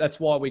 So that's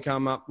why we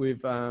come up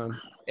with our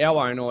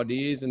own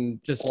ideas,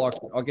 and just like,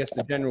 I guess,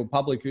 the general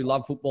public who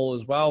love football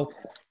as well,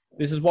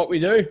 this is what we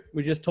do.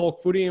 We just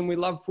talk footy and we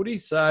love footy.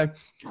 So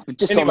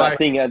just anyway, on that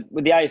thing,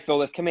 with the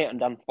AFL, they've come out and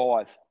done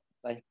 5.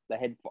 They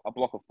had a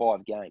block of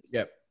 5 games.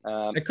 Yep.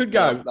 It could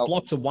go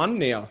blocks of 1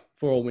 now,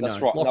 for all we know.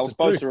 That's right. They were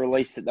supposed to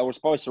release it. They were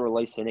supposed to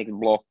release the next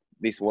block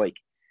this week.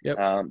 Yep.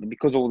 But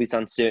because of all this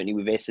uncertainty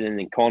with Essendon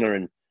and Connor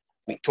and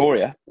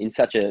Victoria in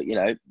such a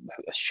a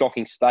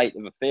shocking state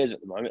of affairs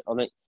at the moment, I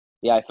think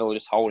the AFL are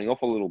just holding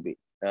off a little bit.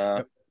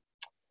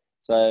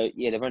 So,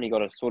 they've only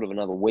got sort of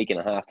another week and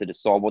a half to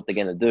decide what they're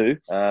going to do.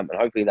 And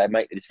hopefully they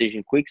make the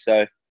decision quick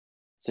so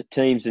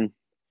teams and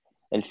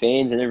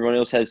fans and everyone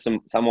else has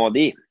some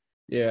idea.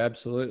 Yeah,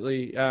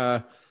 absolutely.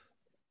 I'm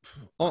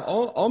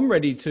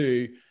ready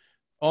to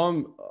 –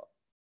 I'm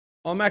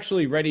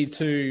actually ready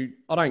to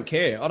 – I don't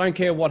care. I don't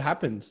care what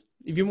happens.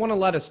 If you want to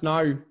let us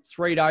know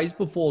 3 days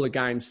before the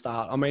games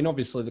start, I mean,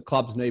 obviously the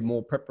clubs need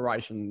more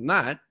preparation than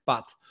that,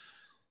 but –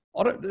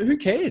 who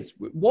cares?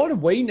 Why do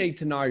we need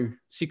to know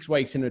 6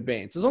 weeks in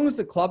advance? As long as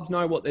the clubs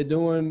know what they're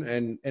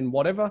doing and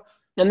whatever.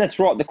 And that's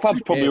right. The clubs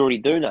probably already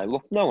do know.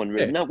 Look, no one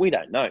really knows. We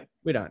don't know.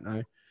 We don't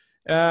know.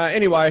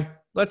 Anyway,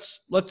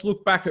 let's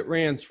look back at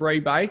round 3,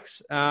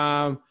 Bakes.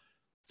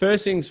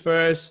 First things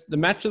first, the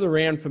match of the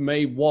round for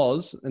me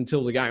was,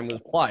 until the game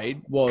was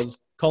played, was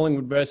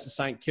Collingwood versus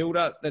St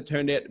Kilda. That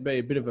turned out to be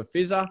a bit of a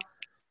fizzer.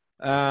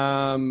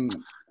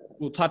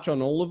 We'll touch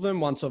on all of them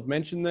once I've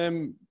mentioned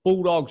them.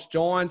 Bulldogs,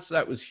 Giants,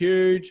 that was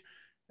huge.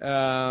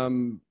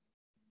 The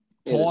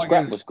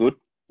scrap was good.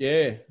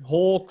 Yeah.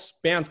 Hawks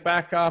bounced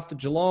back after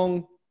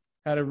Geelong.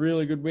 Had a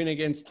really good win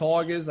against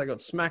Tigers. They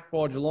got smacked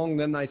by Geelong,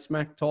 then they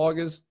smacked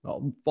Tigers.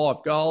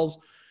 5 goals,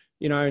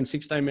 in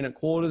 16-minute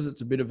quarters.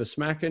 It's a bit of a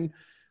smacking.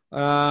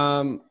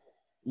 Lions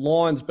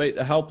beat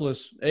the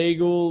helpless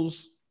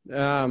Eagles.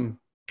 Carlton,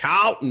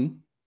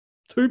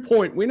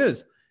 2-point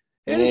winners.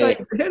 How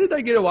did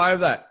they get away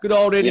with that? Good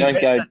old Eddie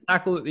that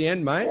tackle at the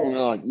end, mate.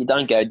 You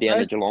don't go down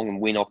to Geelong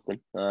and win often.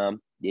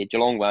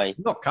 Geelong made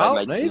not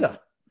Carlton either.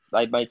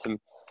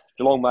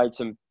 Geelong made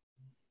some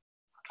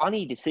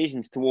funny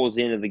decisions towards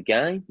the end of the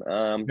game.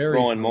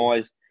 Brian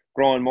Myers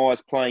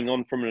playing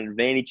on from an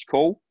advantage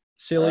call.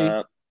 Silly.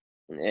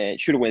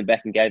 Should have went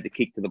back and gave the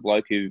kick to the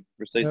bloke who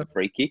received the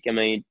free kick. I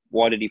mean,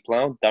 why did he play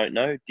on? Don't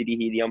know. Did he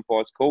hear the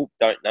umpire's call?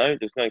 Don't know. There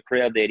was no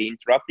crowd there to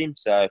interrupt him,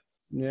 so.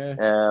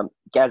 Yeah.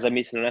 Gazza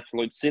missing an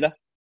absolute sitter.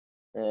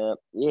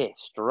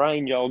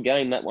 Strange old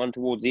game, that one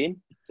towards the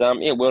end.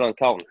 Well done,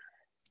 Carlton.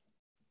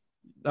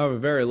 They were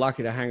very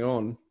lucky to hang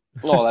on.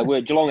 They were.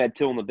 Geelong had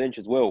 2 on the bench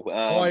as well.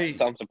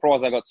 So I'm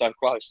surprised they got so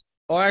close.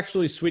 I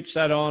actually switched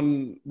that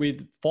on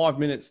with 5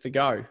 minutes to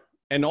go.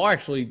 And I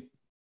actually...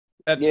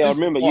 I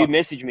remember you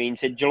messaged me and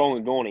said Geelong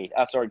had gone here.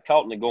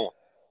 Carlton had gone.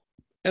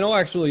 And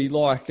I actually,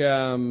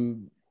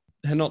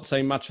 had not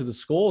seen much of the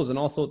scores. And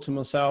I thought to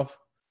myself,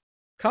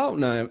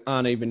 Carlton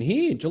aren't even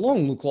here.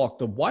 Geelong looked like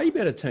the way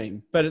better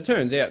team. But it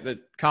turns out that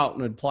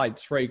Carlton had played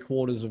 3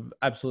 quarters of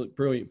absolute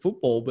brilliant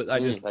football, but they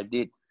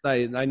did.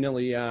 They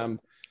nearly,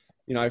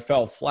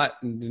 fell flat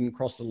and didn't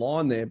cross the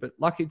line there. But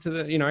lucky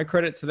to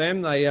credit to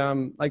them. They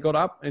got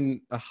up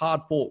in a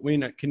hard-fought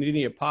win at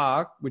Kardinia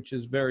Park, which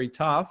is very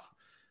tough.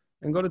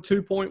 and got a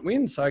 2-point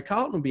win. So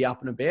Carlton will be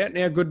up and about.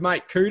 Now, good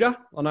mate Cooter,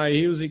 I know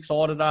he was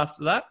excited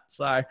after that.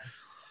 So,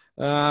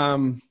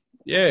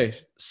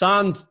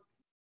 Suns,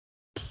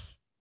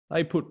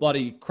 they put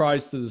bloody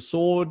Crows to the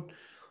sword.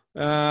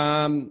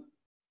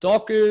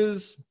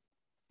 Dockers,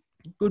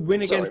 good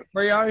win against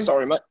Freo.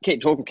 Sorry, mate.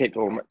 Keep talking,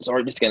 mate.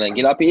 Sorry, just going to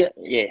get up here.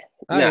 Yeah.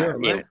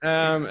 Mate.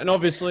 And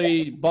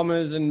obviously,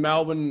 Bombers and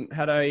Melbourne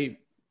had a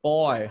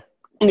bye.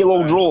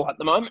 Nil-all draw at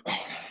the moment.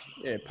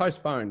 Yeah,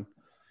 postponed.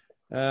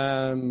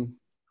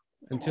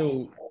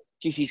 Until...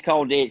 Geez, she's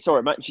cold there.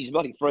 Sorry, mate. She's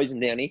bloody freezing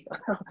down here.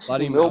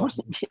 Bloody Melbourne.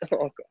 Oh,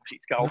 God, she's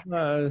cold.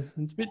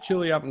 It's a bit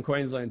chilly up in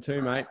Queensland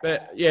too, mate.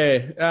 But,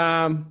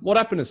 yeah, what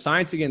happened to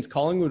Saints against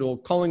Collingwood? Or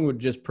Collingwood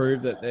just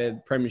proved that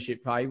they're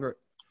premiership favourite?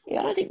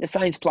 Yeah, I don't think the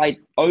Saints played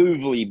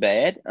overly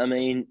bad. I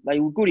mean, they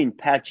were good in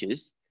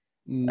patches.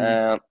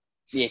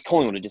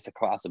 Collingwood are just a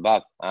class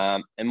above.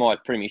 And my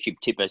premiership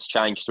tip has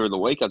changed through the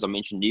week, as I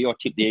mentioned to you. I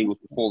tipped the Eagles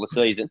before the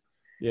season.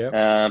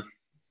 Yeah.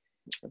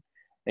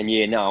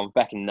 I'm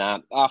back in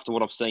after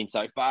what I've seen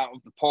so far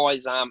of the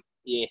Pies.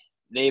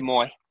 They're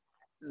my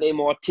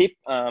tip.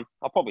 I'll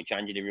probably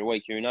change it every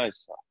week. Who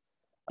knows?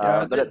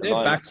 But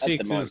their back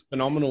six is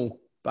phenomenal,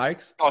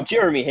 Bakes. Oh,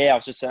 Jeremy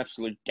Howe's just an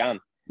absolute gun.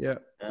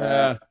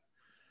 Yeah.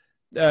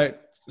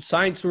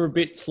 Saints were a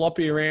bit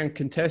sloppy around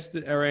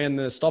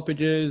the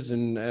stoppages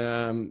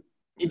and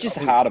just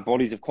harder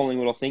bodies of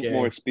Collingwood, I think,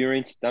 more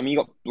experienced. You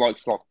got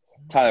blokes like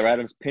Taylor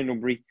Adams,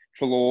 Pendlebury,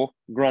 Treloar,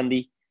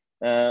 Grundy.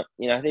 They're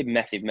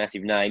massive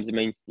names. I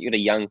mean, you got a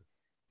young,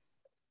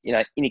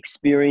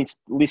 inexperienced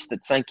list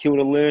at St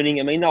Kilda learning.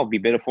 I mean, they'll be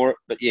better for it.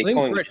 But yeah, I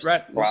think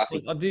Brett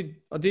Ratton.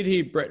 I did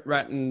hear Brett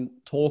Ratton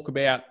talk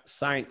about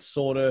Saints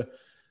sort of.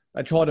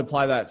 They tried to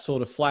play that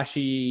sort of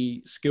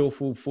flashy,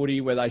 skillful footy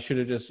where they should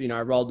have just,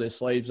 rolled their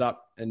sleeves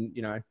up and,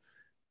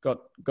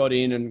 got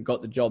in and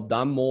got the job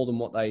done more than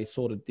what they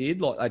sort of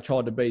did. Like they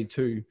tried to be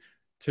too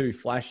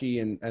flashy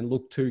and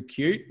look too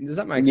cute. Does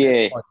that make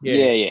sense?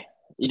 Yeah.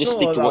 You just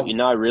stick to what you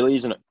know, really,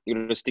 isn't it? You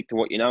got to stick to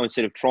what you know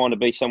instead of trying to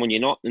be someone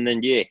you're not. And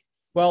then,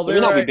 well,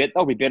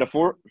 they'll be better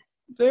for it.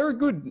 They're a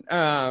good.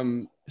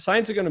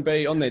 Saints are going to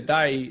be on their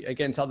day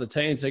against other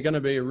teams. They're going to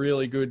be a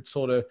really good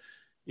sort of,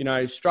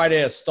 straight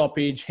out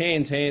stoppage,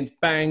 hands,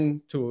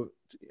 bang to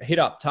hit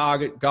up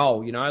target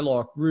goal.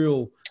 Like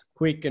real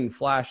quick and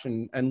flash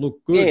and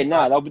look good. Yeah,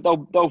 no,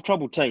 they'll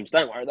trouble teams.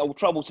 Don't worry, they'll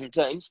trouble some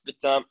teams. But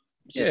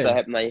just so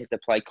happen they have to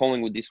play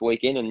Collingwood this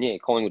weekend,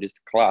 and Collingwood is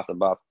class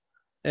above.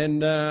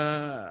 And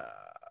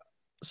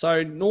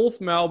so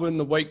North Melbourne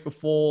the week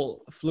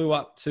before flew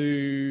up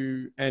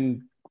to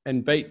and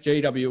beat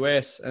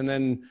GWS, and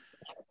then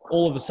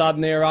all of a sudden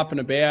they're up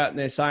and about and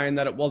they're saying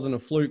that it wasn't a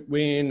fluke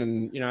win,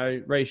 and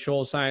Reece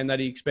Shaw saying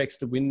that he expects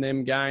to win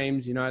them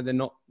games.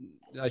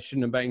 They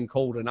shouldn't have been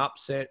called an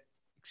upset,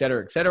 et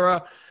cetera, et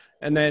cetera.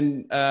 And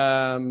then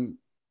down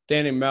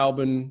in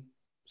Melbourne,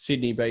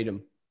 Sydney beat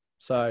them.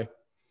 So.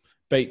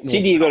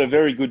 Sydney got a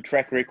very good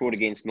track record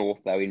against North,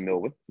 though, in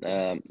Melbourne.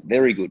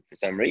 Very good for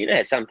some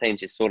reason. Some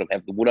teams just sort of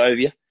have the wood over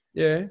you.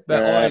 Yeah,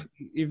 but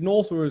if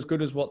North were as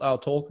good as what they were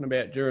talking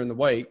about during the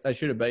week, they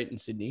should have beaten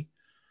Sydney.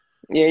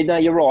 Yeah, no,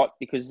 you're right,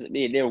 because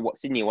they're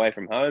Sydney away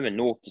from home, and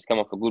North just come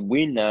off a good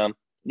win.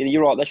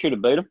 You're right, they should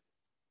have beat them.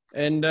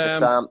 And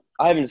I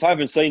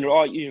haven't seen.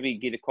 I usually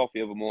get a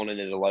coffee of a morning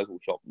at a local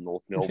shop in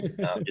North Melbourne,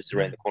 just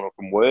around the corner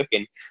from work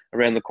and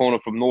around the corner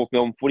from North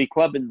Melbourne Footy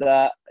Club. And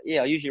I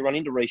usually run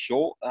into Reece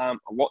Shaw a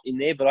lot in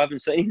there, but I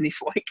haven't seen him this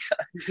week. So,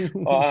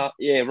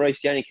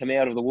 Reece, you only come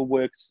out of the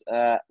woodworks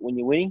when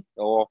you're winning,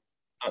 or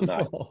I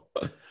don't know.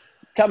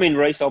 Come in,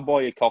 Reece. I'll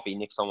buy you a coffee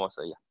next time I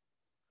see you.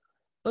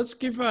 Let's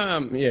give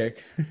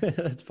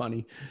that's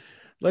funny.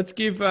 Let's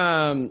give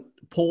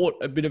Port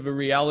a bit of a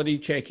reality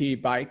check here,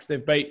 Bakes.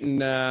 They've beaten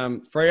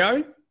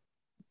Freo.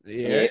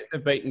 Yeah,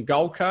 they've beaten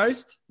Gold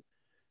Coast.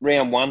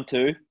 Round 1,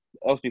 2. That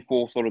was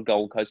before sort of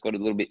Gold Coast got a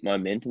little bit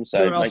momentum.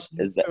 So who else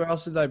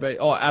did they beat?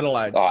 Oh,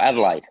 Adelaide.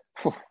 Adelaide.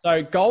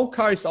 So Gold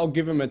Coast, I'll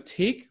give them a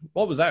tick.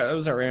 What was that? That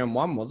was round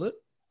 1, was it?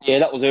 Yeah,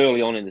 that was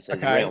early on in the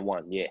season, round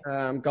 1,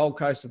 yeah. Gold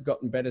Coast have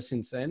gotten better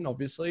since then,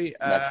 obviously.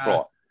 That's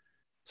right.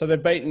 So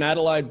they've beaten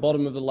Adelaide,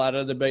 bottom of the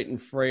ladder. They've beaten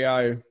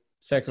Freo,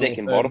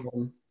 second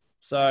bottom.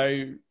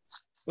 So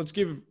let's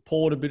give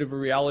Port a bit of a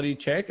reality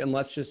check, and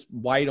let's just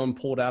wait on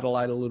Port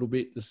Adelaide a little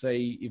bit to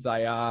see if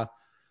they are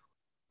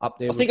up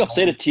there. I think I've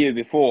said it to you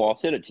before. I've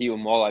said it to you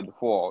and Milo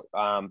before.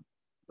 I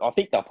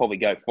think they'll probably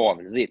go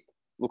 5-0,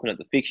 looking at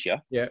the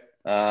fixture. Yeah.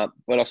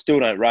 But I still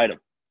don't rate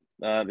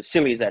them, as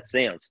silly as that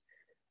sounds.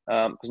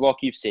 Because like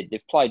you've said,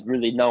 they've played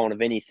really no one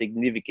of any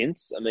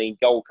significance. I mean,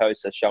 Gold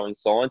Coast are showing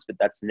signs, but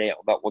that's now.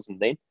 That wasn't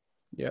then.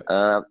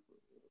 Yeah.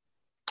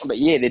 But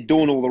yeah, they're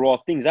doing all the right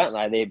things,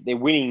 aren't they? They're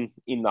winning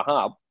in the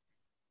hub.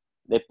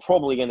 They're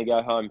probably going to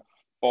go home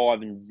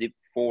 5-0,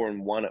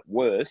 4-1 at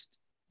worst.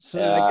 So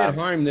they get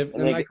home,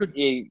 they could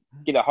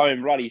get a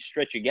home ruddy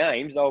stretch of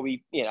games. They'll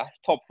be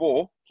top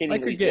 4. They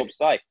could get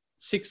safe.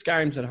 6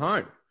 games at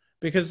home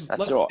because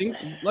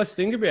let's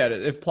think about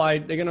it.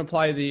 They're going to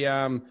play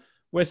the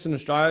Western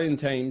Australian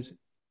teams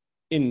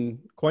in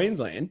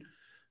Queensland.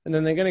 and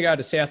then they're going to go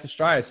to South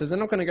Australia. So they're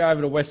not going to go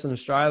over to Western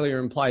Australia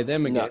and play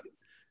them again.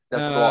 No,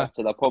 that's right.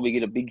 So they'll probably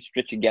get a big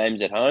stretch of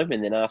games at home,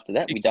 and then after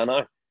that, we don't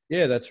know.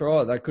 Yeah, that's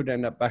right. They could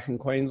end up back in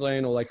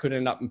Queensland, or they could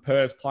end up in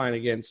Perth playing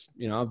against,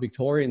 a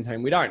Victorian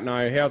team. We don't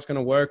know how it's going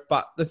to work.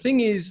 But the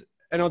thing is,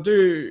 and I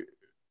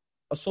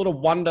sort of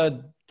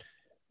wonder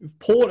if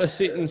Port are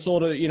sitting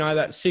sort of,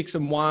 that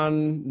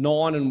 6-1,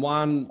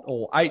 9-1,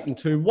 or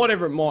 8-2,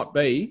 whatever it might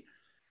be.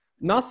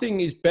 Nothing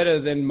is better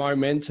than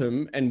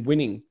momentum and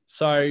winning.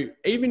 So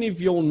even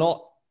if you're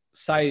not,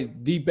 say,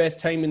 the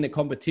best team in the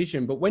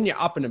competition, but when you're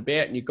up and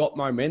about and you've got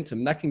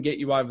momentum, that can get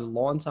you over the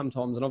line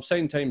sometimes. And I've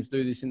seen teams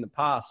do this in the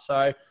past.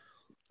 So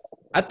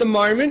at the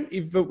moment,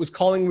 if it was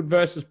Collingwood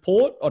versus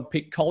Port, I'd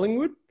pick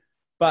Collingwood.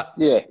 But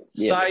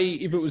say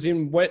if it was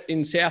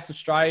in South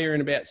Australia in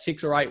about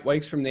 6 or 8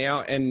 weeks from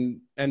now and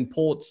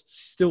Port's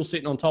still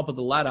sitting on top of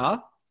the ladder,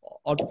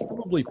 I'd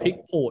probably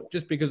pick Port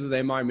just because of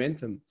their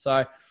momentum.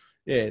 So,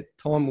 yeah,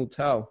 time will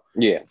tell.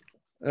 Yeah.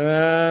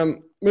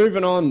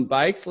 Moving on,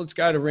 Bakes. Let's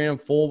go to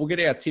round 4. We'll get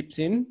our tips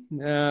in.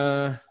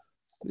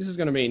 This is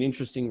going to be an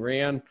interesting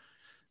round.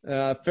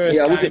 First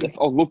game.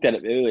 I looked at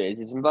it earlier.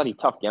 There's some bloody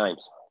tough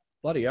games.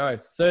 Bloody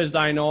oath.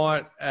 Thursday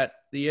night at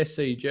the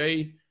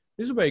SCG.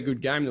 This will be a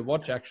good game to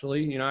watch,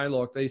 actually.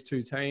 Like these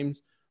two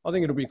teams. I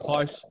think it'll be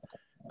close.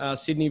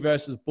 Sydney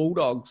versus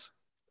Bulldogs.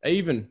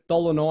 Even.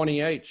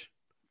 $1.90 each.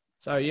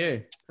 So, yeah,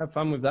 have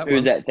fun with that one.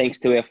 Who's that? Thanks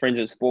to our friends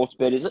at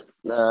Sportsbet, is it?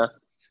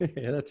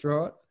 Yeah, that's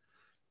right.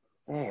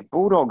 Yeah,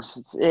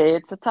 Bulldogs.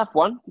 It's a tough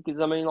one because,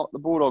 the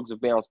Bulldogs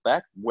have bounced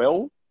back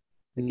well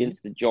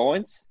against the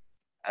Giants.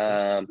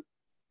 I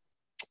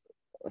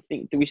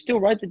think, do we still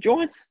rate the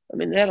Giants?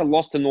 They had a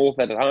loss to North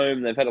at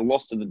home. They've had a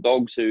loss to the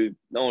Dogs who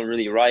no one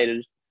really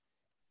rated.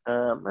 I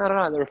don't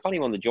know. They're a funny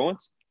one, the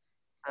Giants.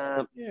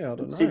 I don't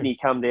know. Sydney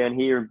come down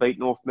here and beat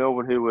North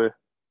Melbourne, who were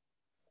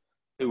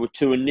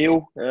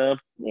 2-0.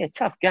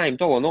 Tough game.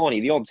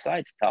 $1.90. The odds say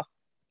it's tough.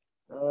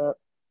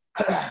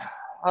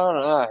 I don't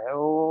know.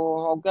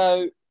 I'll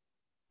go.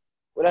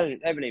 We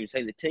haven't even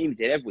seen the teams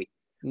yet, have we?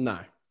 No.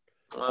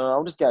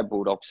 I'll just go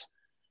Bulldogs.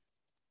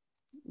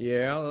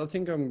 Yeah, I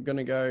think I'm going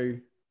to go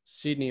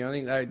Sydney. I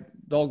think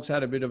Dogs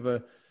had a bit of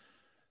a,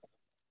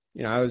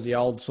 as the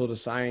old sort of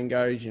saying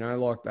goes,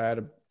 like they had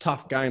a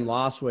tough game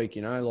last week,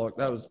 like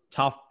that was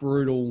tough,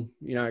 brutal,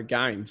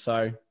 game.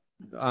 So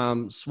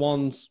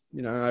Swans,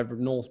 over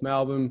North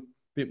Melbourne,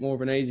 bit more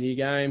of an easier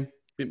game,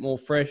 bit more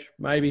fresh,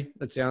 maybe.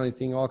 That's the only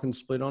thing I can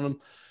split on them.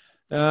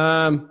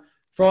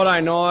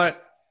 Friday night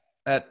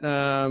at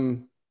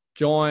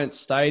Giants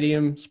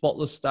Stadium,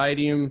 Spotless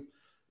Stadium,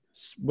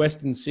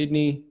 Western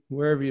Sydney,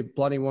 wherever you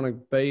bloody want to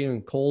be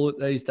and call it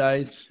these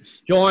days.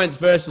 Giants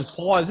versus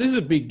Pies. This is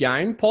a big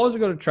game. Pies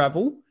have got to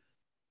travel.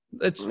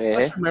 Let's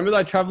remember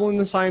they travel in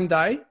the same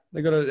day.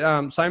 They got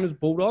to same as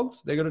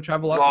Bulldogs. They got to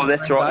travel up. Oh,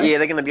 that's right. Day. Yeah,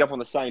 they're going to be up on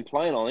the same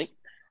plane, I think.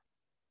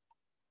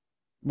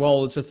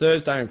 Well, it's a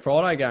Thursday and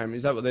Friday game.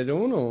 Is that what they're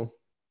doing, or?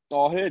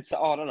 Oh, I heard.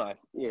 I don't know.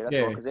 Yeah, that's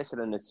right. Because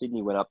Essendon and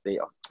Sydney went up there.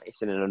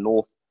 Essendon and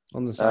North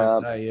on the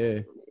same day.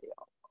 Yeah.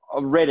 I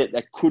read it.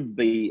 That could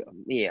be.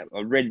 Yeah,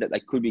 I read that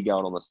they could be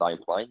going on the same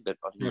plane, but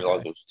I didn't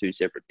realise it was 2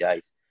 separate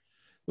days.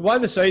 The way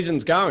the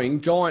season's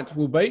going, Giants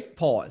will beat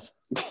Pies.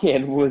 Yeah,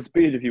 and there's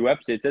been a few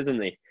upsets, hasn't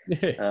there?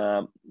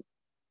 Yeah.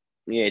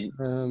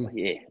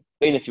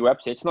 Been a few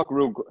upsets. Not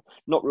real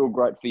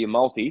great for your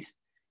multis.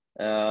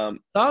 Start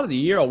of the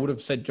year, I would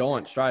have said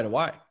Giants straight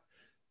away.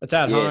 It's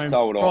at home.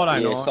 Sold off.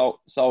 Friday night.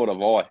 Sold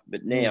have I.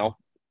 But now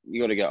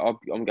you got to go.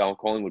 I'm going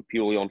Collingwood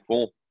purely on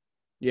form.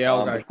 Yeah,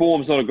 I'll go. The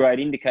form's not a great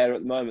indicator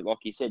at the moment, like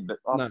you said, but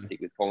I'll have to stick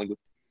with Collingwood.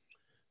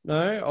 No,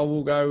 I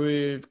will go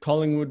with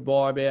Collingwood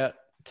by about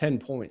 10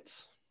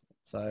 points.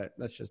 So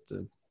that's just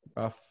a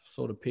rough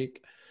sort of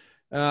pick.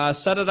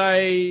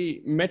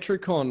 Saturday,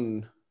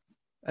 Metricon.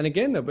 And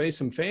again, there'll be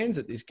some fans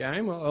at this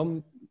game.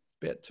 I'm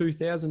about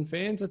 2,000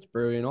 fans. That's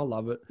brilliant. I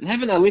love it. And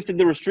haven't they lifted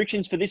the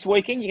restrictions for this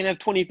weekend? You can have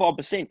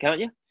 25%, can't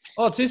you?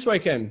 Oh, it's this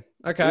weekend.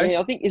 Okay. Yeah,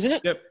 I think, isn't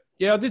it? Yep.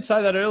 Yeah, I did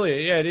say that earlier.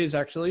 Yeah, it is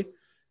actually.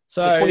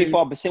 So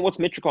 25%. What's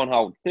Metricon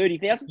hold?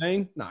 30,000?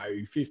 15? No,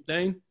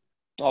 15.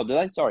 Oh, do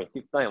they? Sorry,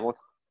 15.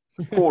 What's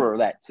quarter of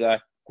that? So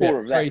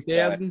quarter of that.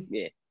 3,000. So,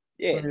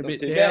 yeah, a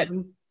bit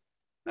thousand.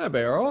 That'll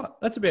be all right.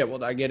 That's about what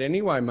they get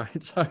anyway,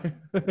 mate. So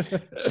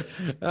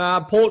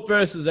Port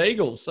versus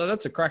Eagles. So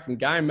that's a cracking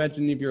game.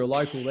 Imagine if you're a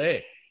local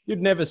there.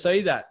 You'd never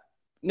see that.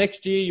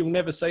 Next year, you'll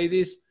never see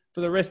this.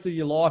 For the rest of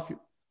your life,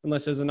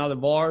 unless there's another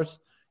virus,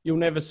 you'll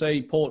never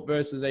see Port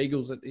versus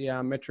Eagles at the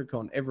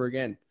Metricon ever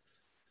again.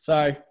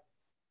 So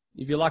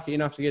if you're lucky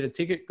enough to get a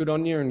ticket, good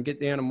on you and get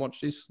down and watch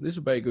this. This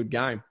will be a good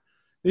game.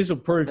 This will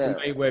prove to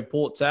me where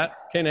Port's at.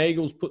 Can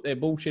Eagles put their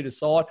bullshit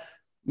aside?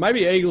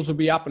 Maybe Eagles will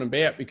be up and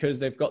about because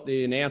they've got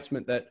the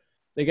announcement that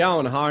they're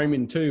going home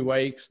in 2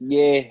 weeks.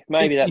 Yeah,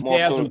 maybe that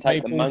might sort of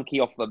take the monkey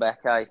off the back,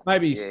 eh?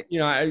 Maybe,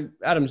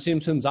 Adam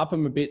Simpson's up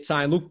them a bit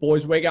saying, look,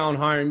 boys, we're going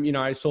home,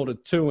 sort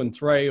of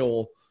 2-3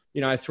 or,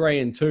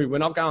 3-2. We're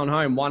not going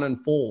home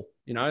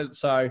 1-4,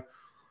 so...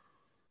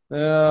 what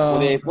are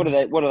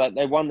they?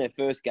 They won their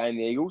first game,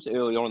 the Eagles,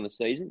 early on in the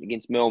season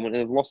against Melbourne,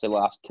 and they've lost their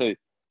last 2.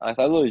 If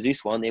they lose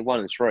this one, they're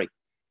 1-3.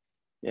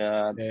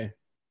 Yeah.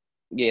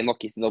 Yeah, like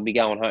you said, they'll be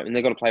going home, and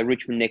they've got to play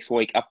Richmond next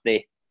week up there.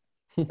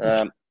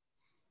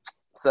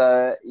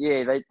 So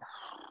yeah,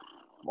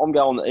 I'm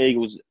going the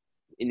Eagles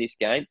in this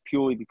game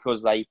purely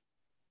because they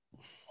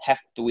have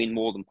to win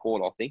more than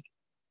Port. I think.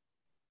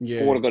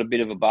 Yeah. Port have got a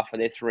bit of a buffer.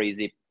 They're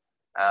 3-0.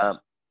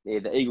 Yeah,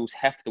 the Eagles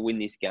have to win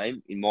this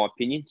game, in my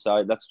opinion.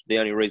 So that's the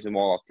only reason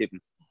why I tip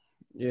them.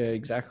 Yeah,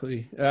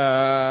 exactly.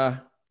 Yeah,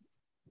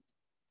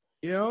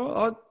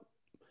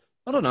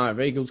 I don't know if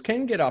Eagles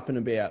can get up and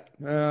about.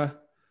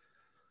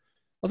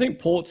 I think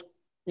Port's,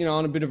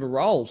 on a bit of a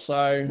roll.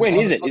 So when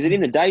is it? Is it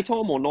in the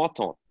daytime or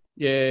nighttime?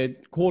 Yeah,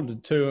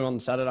 1:45 on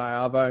Saturday,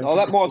 Arvo. Oh,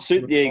 that might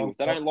suit the Eagles.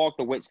 They don't like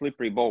the wet,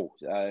 slippery ball.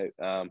 So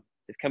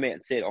they've come out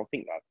and said, I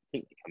think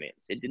they come out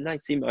and said, didn't they?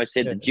 Simo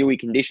said the dewy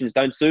conditions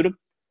don't suit them.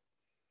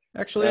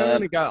 Actually,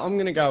 I'm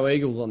gonna go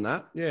Eagles on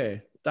that. Yeah,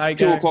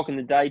 2:00 in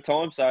the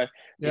daytime, so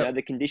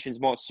the conditions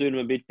might suit them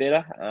a bit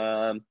better.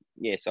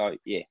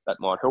 That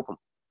might help them.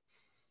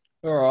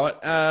 All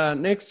right.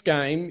 Next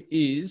game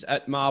is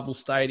at Marvel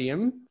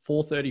Stadium,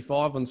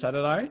 4:35 on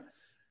Saturday.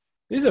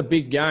 This is a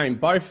big game.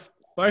 Both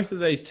of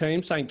these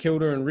teams, St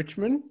Kilda and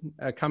Richmond,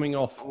 are coming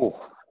off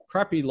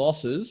crappy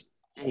losses.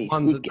 Geez,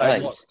 ones that they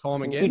lost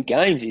time again. Good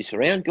games this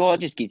round.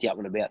 God, just gets you up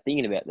and about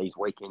thinking about these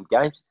weekend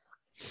games.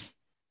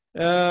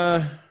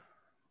 Mate.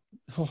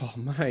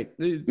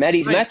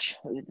 Maddie's match?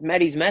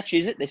 Maddie's match,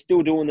 is it? They're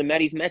still doing the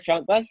Maddie's match,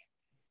 aren't they?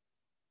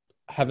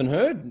 Haven't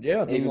heard.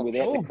 Yeah, even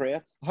without the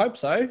crowds. I hope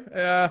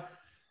so.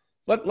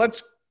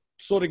 Let's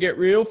sort of get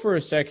real for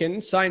a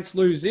second. Saints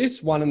lose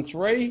this,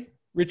 1-3.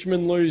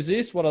 Richmond lose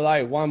this. What are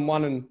they?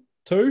 1-2?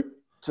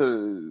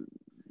 2.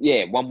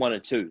 Yeah, 1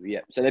 and 2.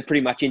 Yeah, so they're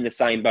pretty much in the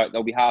same boat.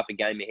 They'll be half a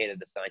game ahead of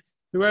the Saints.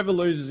 Whoever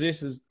loses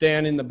this is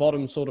down in the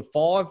bottom sort of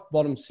 5,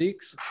 bottom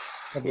 6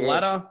 of the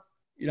ladder.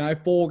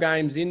 4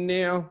 games in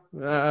now.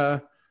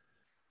 You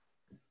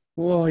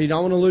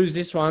don't want to lose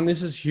this one.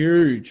 This is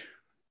huge.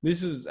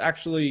 This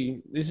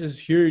is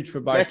huge for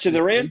both. Match of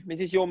the round? Is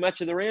this your match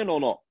of the round or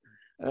not?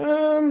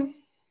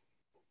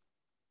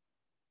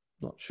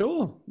 Not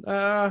sure.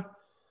 I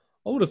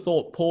would have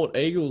thought Port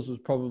Eagles was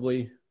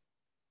probably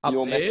up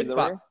your there, match of the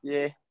round?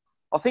 Yeah.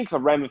 I think for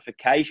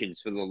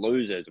ramifications for the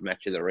losers,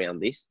 match of the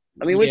round. This.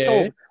 I mean,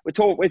 we're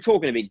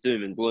talking a bit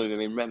doom and gloom. I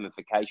mean,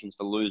 ramifications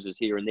for losers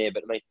here and there,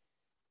 but I mean,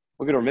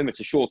 we've got to remember it's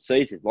a short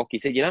season. Like you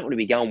said, you don't want to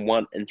be going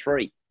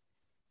 1-3.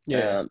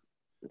 Yeah.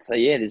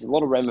 There's a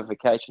lot of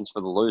ramifications for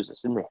the losers,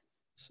 isn't there?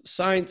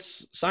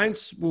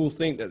 Saints will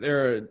think that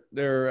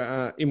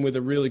they're in with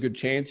a really good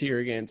chance here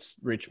against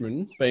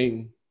Richmond,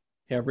 being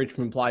how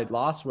Richmond played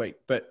last week.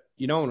 But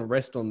you don't want to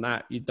rest on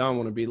that. You don't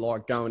want to be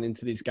like going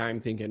into this game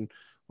thinking,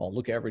 "Oh,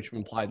 look how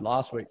Richmond played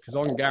last week," because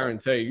I can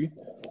guarantee you,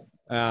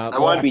 they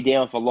won't be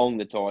down for long.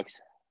 The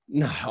Tigers.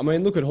 No, I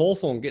mean, look at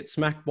Hawthorn get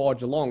smacked by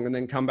Geelong and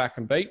then come back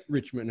and beat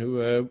Richmond, who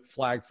were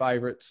flag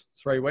favourites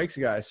 3 weeks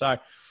ago. So,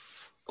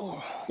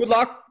 good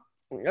luck.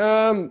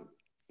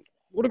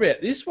 What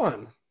about this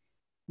one?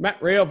 Matt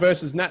Rowell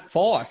versus Nat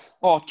Fyfe.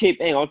 I'll tip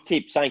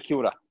St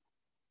Kilda.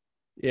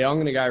 Yeah, I'm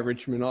going to go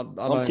Richmond.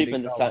 I'm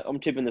tipping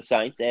the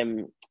Saints.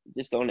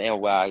 Just on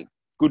our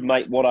good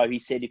mate Watto, he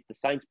said if the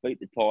Saints beat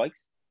the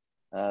Tigers,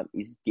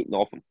 he's getting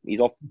off them. He's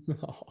off.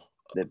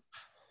 He's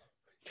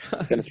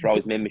going to throw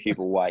his membership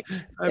away. You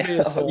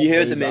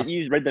read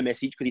the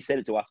message because he said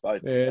it to us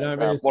both. Yeah,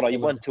 Watto, you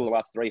won 2 of the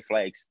last 3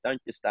 flags.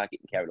 Don't just start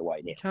getting carried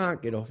away now. You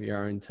can't get off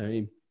your own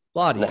team.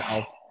 Bloody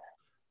hell.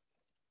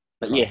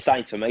 But yeah,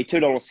 Saints for me.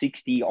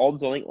 $2.60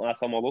 odds, I think,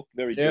 last time I looked.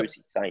 Very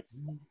juicy, Saints.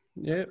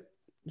 Yeah.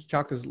 Just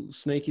chuck a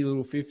sneaky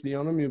little 50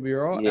 on them. You'll be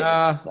all right.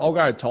 Yeah, I'll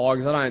go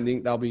Tigers. I don't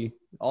think they'll be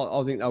 –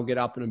 I think they'll get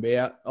up and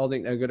about. I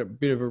think they've got a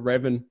bit of a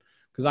revving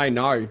because they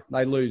know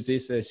they lose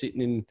this. They're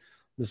sitting in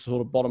the sort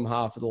of bottom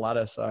half of the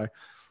ladder. So,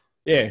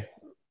 yeah.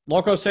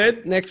 Like I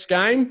said, next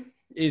game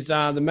is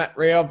the Matt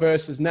Rowell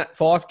versus Nat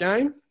Fyfe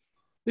game.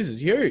 This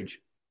is huge.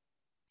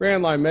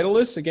 Brownlow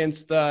medalists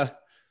against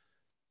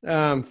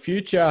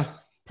future –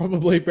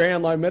 probably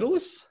Brownlow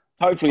medalists.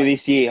 Hopefully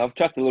this year. I've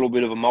chucked a little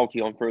bit of a multi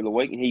on through the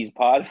week, and he's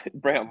part of it.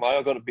 Brownlow.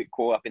 I got a bit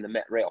caught up in the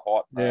Matt Rowell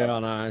hype. Yeah, I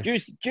know.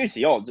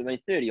 Juicy odds. I mean,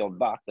 $30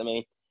 bucks. I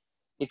mean,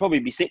 he'd probably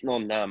be sitting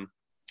on.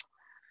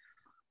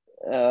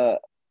 I'm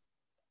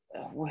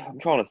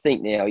trying to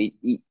think now.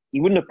 He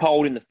wouldn't have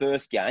polled in the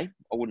first game.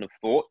 I wouldn't have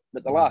thought,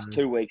 but the last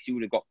 2 weeks he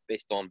would have got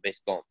best on.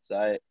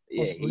 So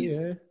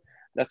yeah,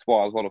 that's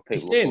why a lot of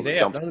people. He stands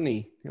out, doesn't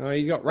he?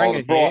 He's got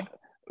ragged hair.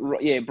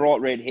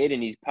 Bright red head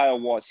and his pale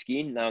white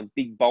skin,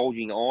 big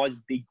bulging eyes,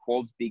 big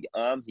quads, big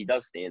arms. He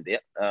does stand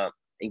out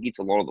and gets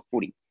a lot of the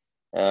footy.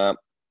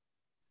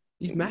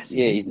 He's massive.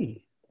 Yeah,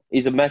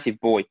 he's a massive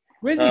boy.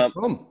 Where's he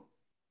from?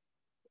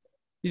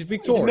 He's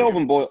Victoria. He's a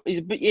Melbourne boy.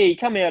 He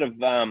come out of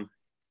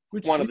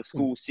one of the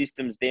school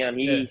systems down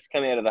here. Yeah. He's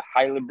come out of the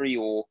Haileybury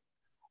or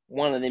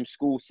one of them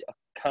schools. I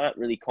can't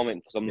really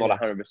comment because I'm not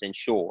 100%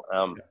 sure.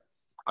 I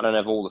don't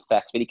have all the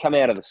facts, but he come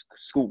out of the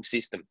school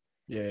system.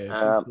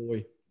 Yeah,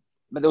 boy.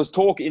 But there was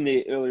talk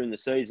earlier in the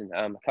season.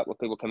 A couple of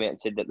people come out and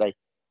said that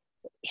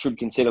should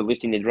consider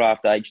lifting the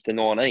draft age to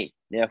 19.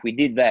 Now, if we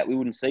did that, we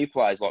wouldn't see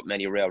players like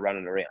Matty Rowell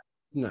running around.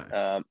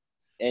 No.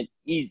 And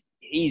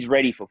he's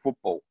ready for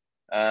football.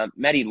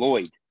 Matty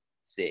Lloyd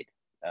said,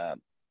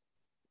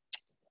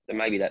 so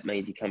maybe that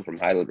means he come from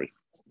Haileybury.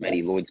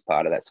 Matty Lloyd's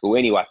part of that school.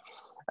 Anyway,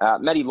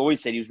 Matty Lloyd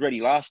said he was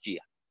ready last year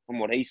from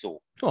what he saw.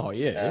 Oh,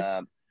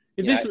 yeah.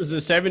 If this was the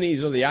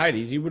 70s or the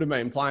 80s, he would have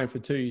been playing for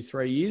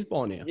 2-3 years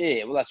by now.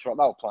 Yeah, well, that's right.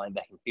 They were playing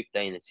back in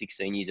 15 and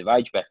 16 years of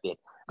age back then.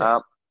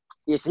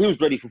 Yes, he was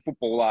ready for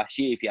football last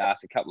year, if you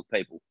ask a couple of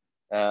people.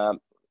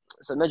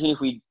 So imagine if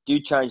we do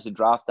change the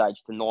draft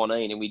age to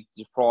 19 and we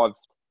deprived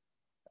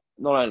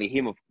not only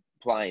him of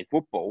playing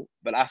football,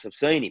 but us of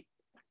seeing him.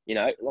 You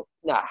know,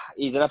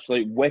 he's an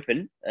absolute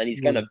weapon, and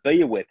he's going to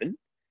be a weapon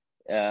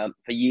for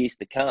years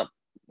to come.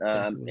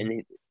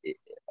 And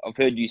I've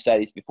heard you say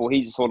this before.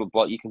 He's the sort of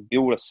bloke you can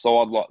build a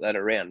side like that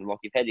around. Like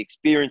you've had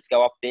experience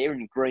go up there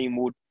in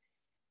Greenwood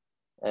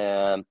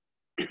and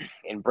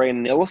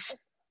Brandon Ellis,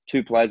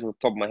 2 players on the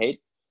top of my head.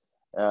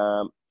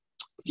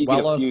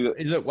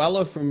 Is it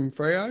Weller from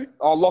Freo?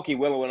 Oh, Lockie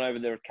Weller went over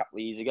there a couple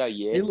of years ago.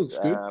 Yeah, he looks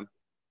good.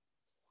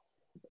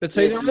 But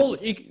see,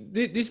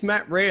 this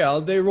Matt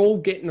Rowell, they're all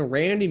getting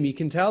around him. You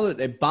can tell that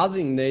they're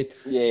buzzing. They're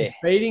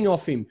feeding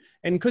off him.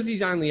 And because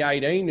he's only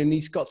 18 and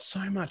he's got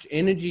so much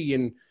energy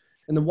and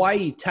the way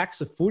he attacks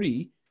the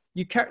footy,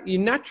 you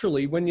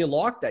naturally, when you're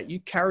like that,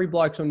 you carry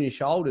blokes on your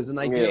shoulders and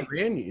they get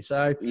around you.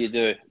 So you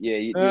do.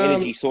 Yeah,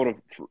 the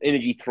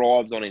energy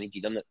thrives on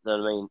energy, doesn't it? You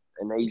know what I mean?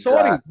 And these,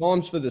 exciting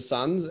times for the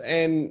Suns,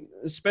 and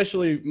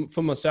especially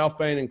for myself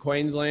being in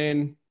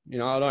Queensland. You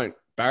know, I don't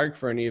barrack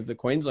for any of the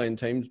Queensland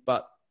teams,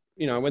 but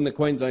you know, when the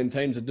Queensland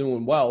teams are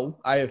doing well,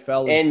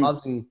 AFL is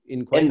buzzing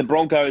in Queensland. And the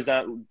Broncos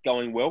aren't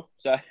going well.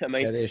 So, I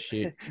mean, that is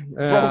shit.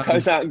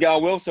 Broncos aren't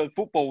going well. So,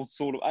 football's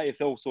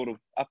AFL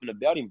up and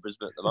about in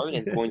Brisbane at the moment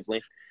and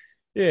Queensland.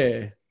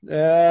 Yeah.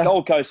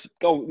 Gold Coast,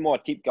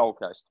 might tip Gold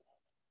Coast.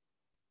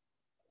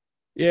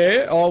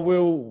 Yeah, I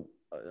will.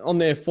 On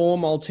their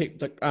form, I'll tip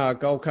the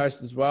Gold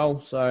Coast as well.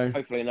 So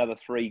hopefully another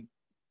 3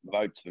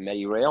 votes for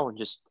Matty Rowell and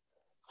just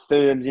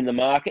firms in the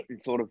market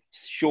and sort of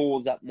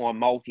shores up my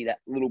multi that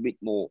little bit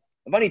more.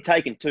 I've only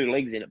taken 2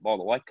 legs in it, by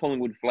the way.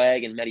 Collingwood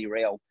flag and Matty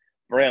Rowell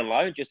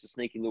Brownlow, just a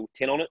sneaky little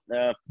 10 on it.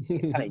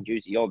 Paying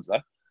juicy odds,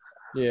 though.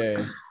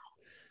 Yeah.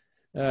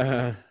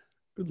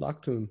 Good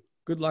luck to him.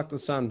 Good luck to the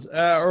Suns.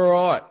 All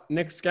right,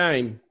 next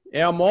game.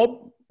 Our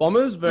mob,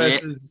 Bombers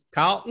versus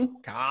Carlton.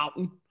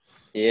 Carlton.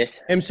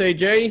 Yes.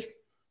 MCG,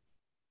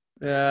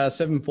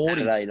 7:40.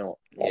 Saturday night.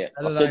 Yeah,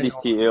 I said this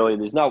to you earlier.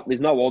 There's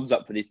no odds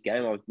up for this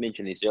game. I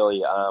mentioned this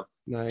earlier.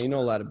 No, you're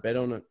not allowed to bet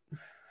on it.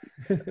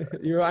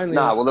 You're only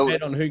allowed to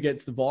bet on who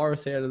gets the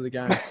virus out of the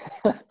game.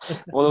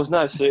 Well, there was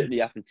no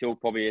certainty up until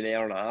probably an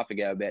hour and a half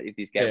ago about if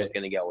this game was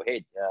going to go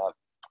ahead.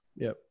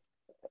 Yep.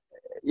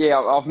 Yeah,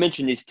 I've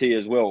mentioned this to you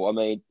as well. I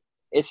mean,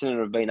 Essendon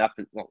have been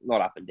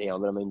not up and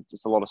down, but I mean,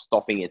 just a lot of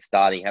stopping and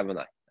starting, haven't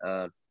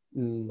they?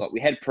 Like we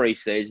had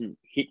pre-season,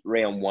 hit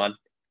round 1,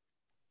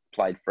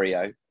 played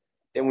Freo.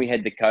 Then we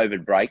had the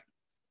COVID break.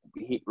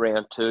 We hit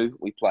round 2,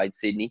 we played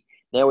Sydney.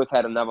 Now we've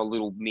had another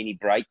little mini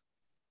break,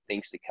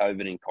 thanks to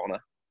COVID and Connor.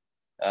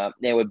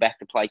 Now we're back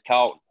to play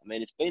Carlton. I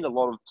mean, it's been a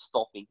lot of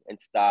stopping and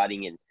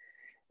starting and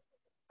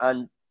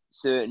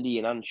uncertainty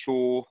and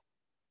unsure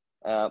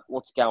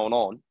what's going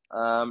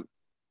on.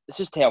 It's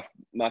just how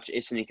much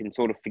Essendon can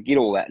sort of forget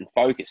all that and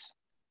focus.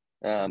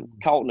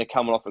 Carlton are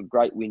coming off a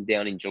great win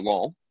down in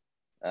Geelong.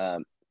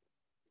 And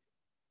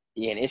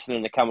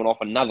Essendon are coming off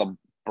another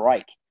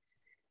break.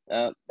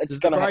 It's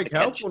going to have to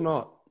help or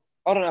not?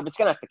 I don't know, but it's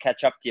going to have to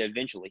catch up to you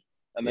eventually.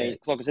 I mean,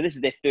 like I said, this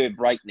is their 3rd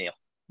break now.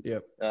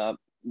 Yep.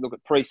 Look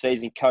at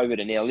pre-season, COVID,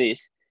 and now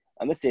this.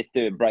 And that's their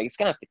 3rd break. It's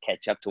going to have to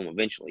catch up to them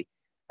eventually.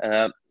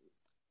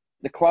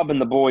 The club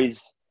and the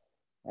boys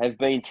have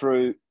been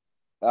through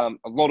a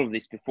lot of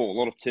this before, a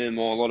lot of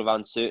turmoil, a lot of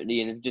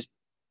uncertainty, and have just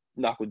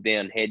knuckled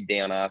down, head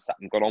down, arse up,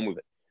 and got on with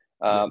it.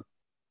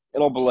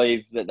 And I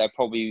believe that they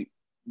probably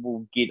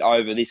will get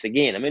over this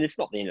again. I mean, it's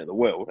not the end of the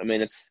world. I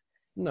mean,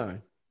 No.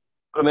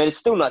 I mean, it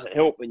still doesn't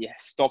help when you're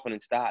stopping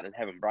and starting and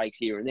having breaks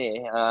here and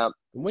there.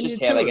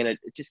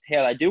 It's just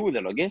how they deal with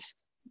it, I guess.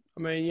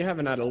 I mean, you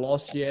haven't had a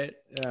loss yet.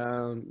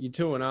 You're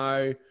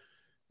 2-0.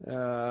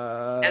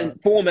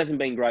 Form hasn't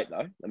been great,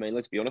 though. I mean,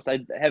 let's be honest.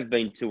 They have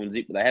been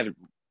 2-0, but they haven't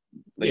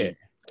been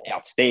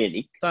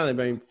outstanding. It's only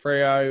been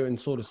Freo and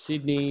sort of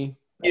Sydney.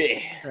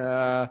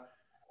 Yeah.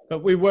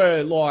 But we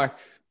were, like,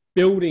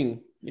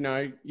 building. You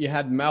know, you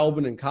had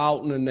Melbourne and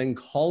Carlton and then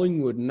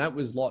Collingwood, and that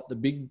was, like, the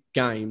big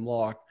game.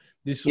 Like,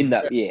 this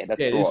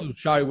will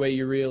show where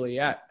you're really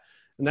at.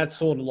 And that's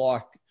sort of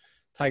like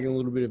taking a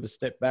little bit of a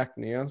step back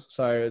now.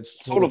 So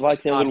it's sort of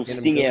like a little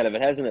sting out of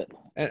it, hasn't it?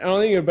 And I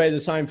think it'll be the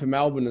same for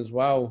Melbourne as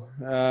well.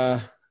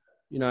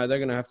 You know, they're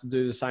going to have to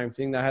do the same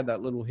thing. They had that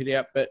little hit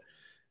out, but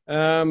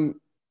I'm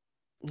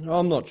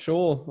not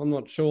sure. I'm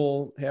not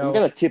sure how. I'm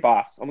going to tip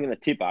us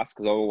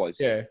because I always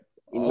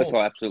unless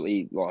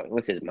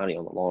there's money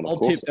on the line. I'll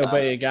tip there'll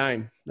be a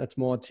game. That's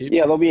my tip.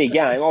 Yeah, there'll be a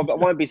game. I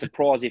won't be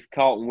surprised if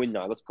Carlton win,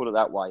 though. Let's put it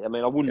that way. I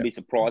mean, I wouldn't be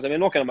surprised. I mean, I'm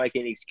not going to make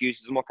any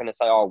excuses. I'm not going to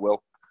say, oh,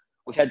 well,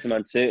 we've had some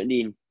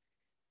uncertainty, and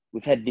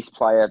we've had this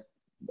player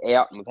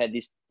out, and we've had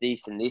this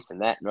and this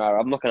and that. No,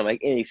 I'm not going to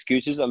make any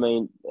excuses. I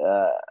mean,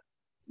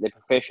 they're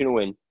professional,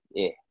 and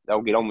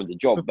they'll get on with the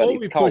job. But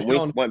if Carlton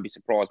win, won't be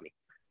surprised me.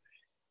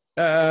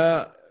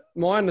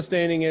 My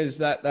understanding is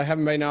that they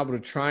haven't been able to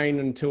train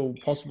until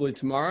possibly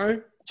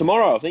tomorrow.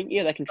 Tomorrow, I think.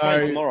 Yeah, they can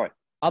train tomorrow.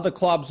 Other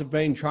clubs have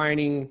been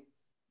training,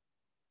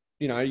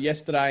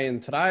 yesterday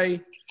and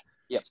today.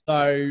 Yep.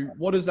 So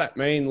what does that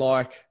mean?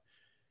 Like,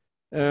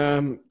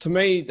 to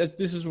me,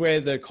 this is where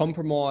the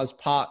compromise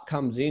part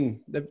comes in.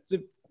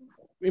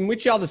 In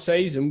which other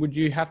season would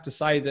you have to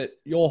say that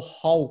your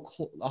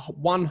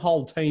one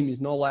whole team is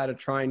not allowed to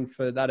train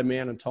for that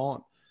amount of time?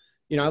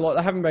 Like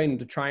they haven't been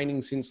to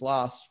training since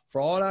last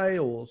Friday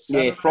or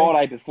Saturday. Yeah,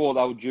 Friday before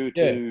they were due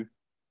to. Yeah.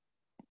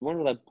 When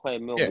did they play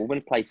Melbourne? Yeah. We're going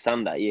to play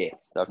Sunday, yeah.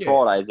 So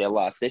Friday is our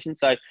last session.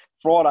 So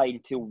Friday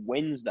until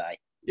Wednesday.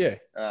 Yeah.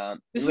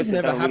 This has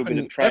never happened. A little bit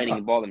of training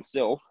ever. By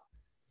themselves.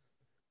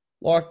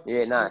 Like,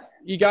 yeah, no.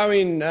 You go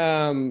in,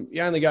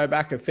 you only go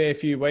back a fair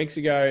few weeks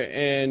ago,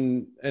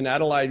 and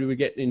Adelaide were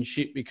getting in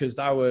shit because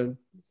they were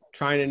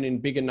training in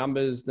bigger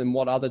numbers than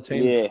what other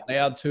teams were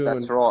allowed to.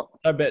 That's right.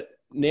 So, but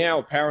now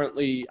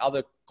apparently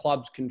other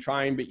clubs can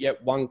train, but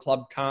yet one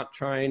club can't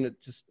train.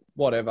 It just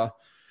whatever.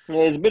 Yeah,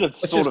 there's a bit of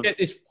Let's just get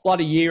this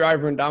bloody year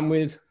over and done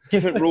with.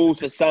 Different rules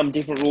for some,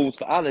 different rules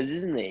for others,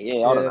 isn't there?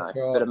 Yeah, I don't know.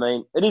 Right. But I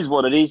mean, it is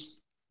what it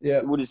is.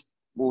 Yeah.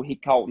 We'll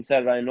hit Carlton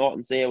Saturday night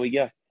and see how we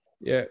go.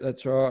 Yeah,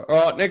 that's right.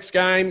 All right, next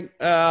game,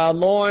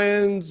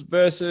 Lions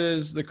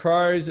versus the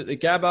Crows at the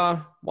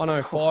Gabba,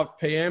 1:05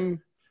 p.m.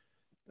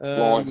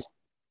 Lions.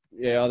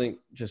 Yeah, I think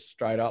just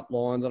straight up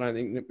Lions. I don't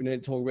think we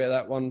need to talk about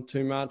that one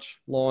too much.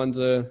 Lions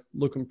are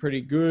looking pretty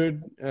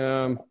good.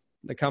 They're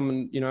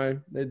coming,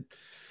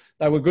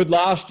 they were good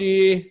last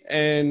year,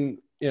 and,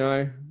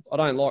 I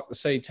don't like to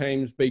see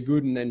teams be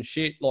good and then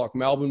shit like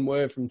Melbourne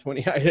were from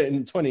 2018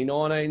 and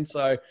 2019.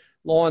 So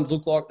Lions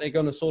look like they're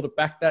going to sort of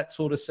back that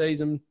sort of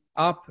season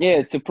up. Yeah,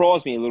 it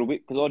surprised me a little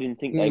bit because I didn't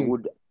think they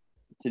would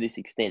to this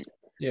extent.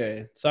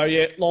 Yeah. So,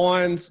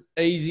 Lions,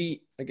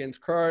 easy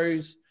against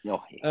Crows.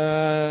 Oh,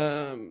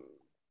 yeah.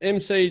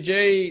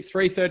 MCG,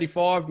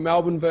 3:35,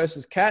 Melbourne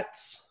versus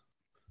Cats.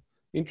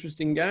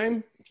 Interesting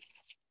game.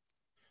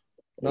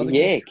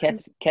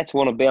 Cats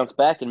want to bounce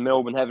back, and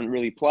Melbourne haven't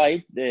really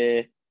played.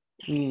 They're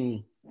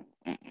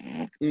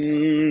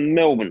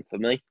Melbourne for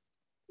me.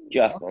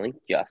 I think.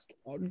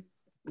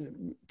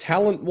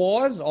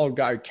 Talent-wise, I'll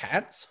go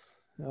Cats.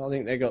 I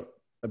think they got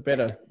a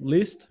better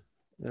list.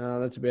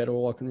 That's about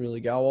all I can really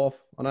go off.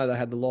 I know they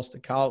had the loss to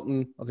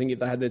Carlton. I think if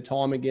they had their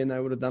time again, they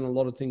would have done a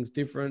lot of things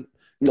different.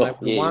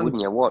 Wouldn't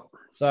you? What?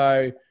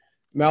 So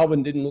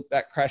Melbourne didn't look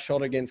that crash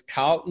shot against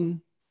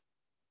Carlton.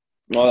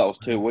 No, that was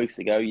 2 weeks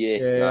ago.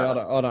 Yeah.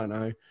 I don't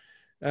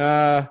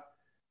know.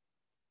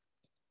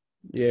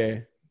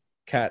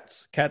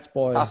 Cats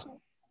by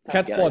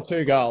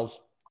 2 goals.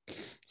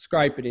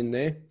 Scrape it in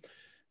there.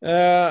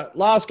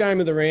 Last game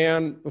of the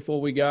round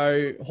before we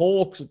go,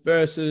 Hawks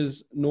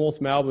versus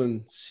North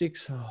Melbourne,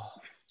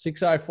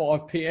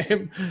 6:05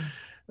 p.m.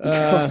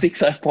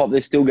 6:05,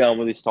 they're still going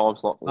with this time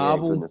slot. Yeah,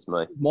 goodness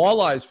me.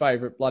 Milo's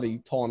favourite bloody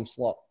time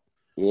slot.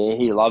 Yeah,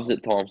 he loves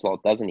it, time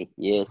slot, doesn't he?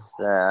 Yes.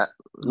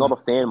 Not a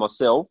fan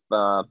myself.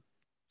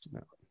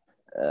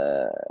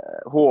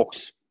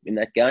 Hawks in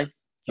that game,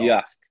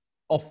 just.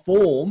 Off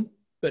form,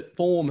 but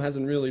form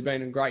hasn't really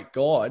been a great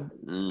guide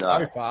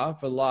so far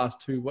for the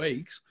last 2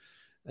 weeks.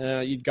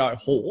 You'd go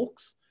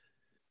Hawks.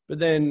 But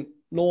then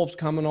North's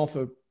coming off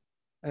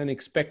an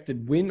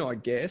expected win, I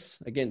guess,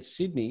 against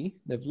Sydney.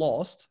 They've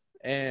lost,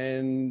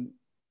 and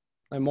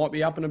they might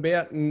be up and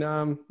about,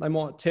 and they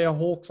might tear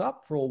Hawks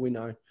up for all we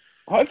know.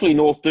 Hopefully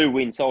North do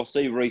win, so I'll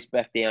see Reece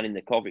back down in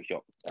the coffee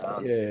shop.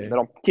 But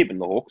I'm tipping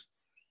the Hawks.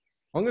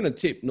 I'm going to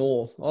tip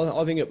North.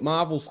 I think at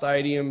Marvel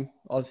Stadium,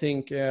 I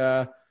think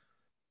they'll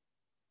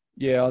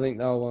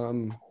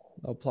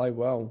play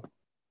well.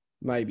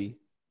 Maybe.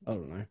 I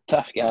don't know.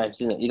 Tough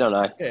games, isn't it? You don't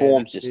know. Yeah,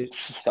 form's just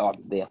so up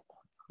there.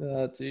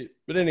 That's it.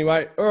 But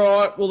anyway, all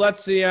right. Well,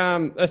 that's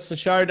the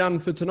show done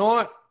for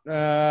tonight.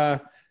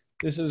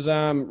 This is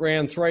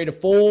round 3 to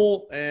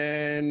 4,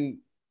 and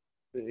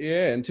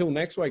until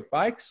next week,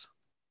 Bakes.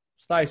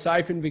 Stay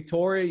safe in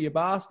Victoria, you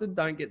bastard.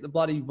 Don't get the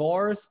bloody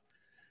virus.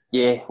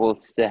 Yeah, well,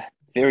 it's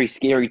very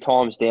scary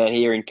times down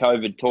here in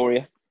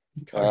COVID-Toria.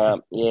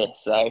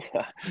 So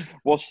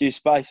watch your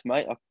space,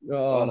 mate. I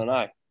don't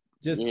know.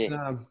 Just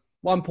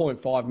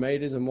 1.5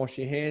 metres and wash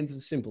your hands.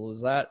 As simple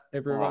as that,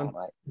 everyone.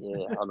 Mate.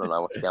 Yeah, I don't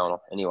know what's going on.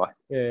 Anyway.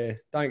 Yeah,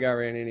 don't go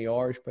around any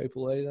Irish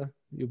people either.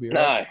 You'll be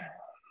right. No.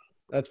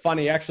 That's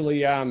funny.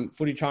 Actually,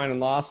 footy training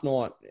last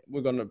night,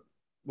 we've got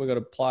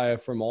a player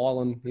from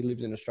Ireland. He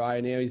lives in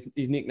Australia now.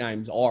 His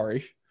nickname's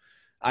Irish,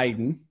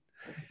 Aiden.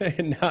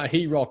 And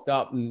he rocked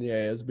up, and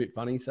it was a bit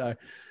funny. So,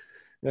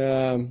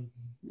 good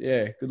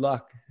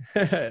luck.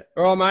 All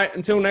right, mate.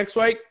 Until next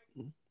week,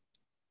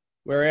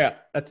 we're out.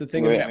 That's the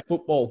thing about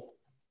football.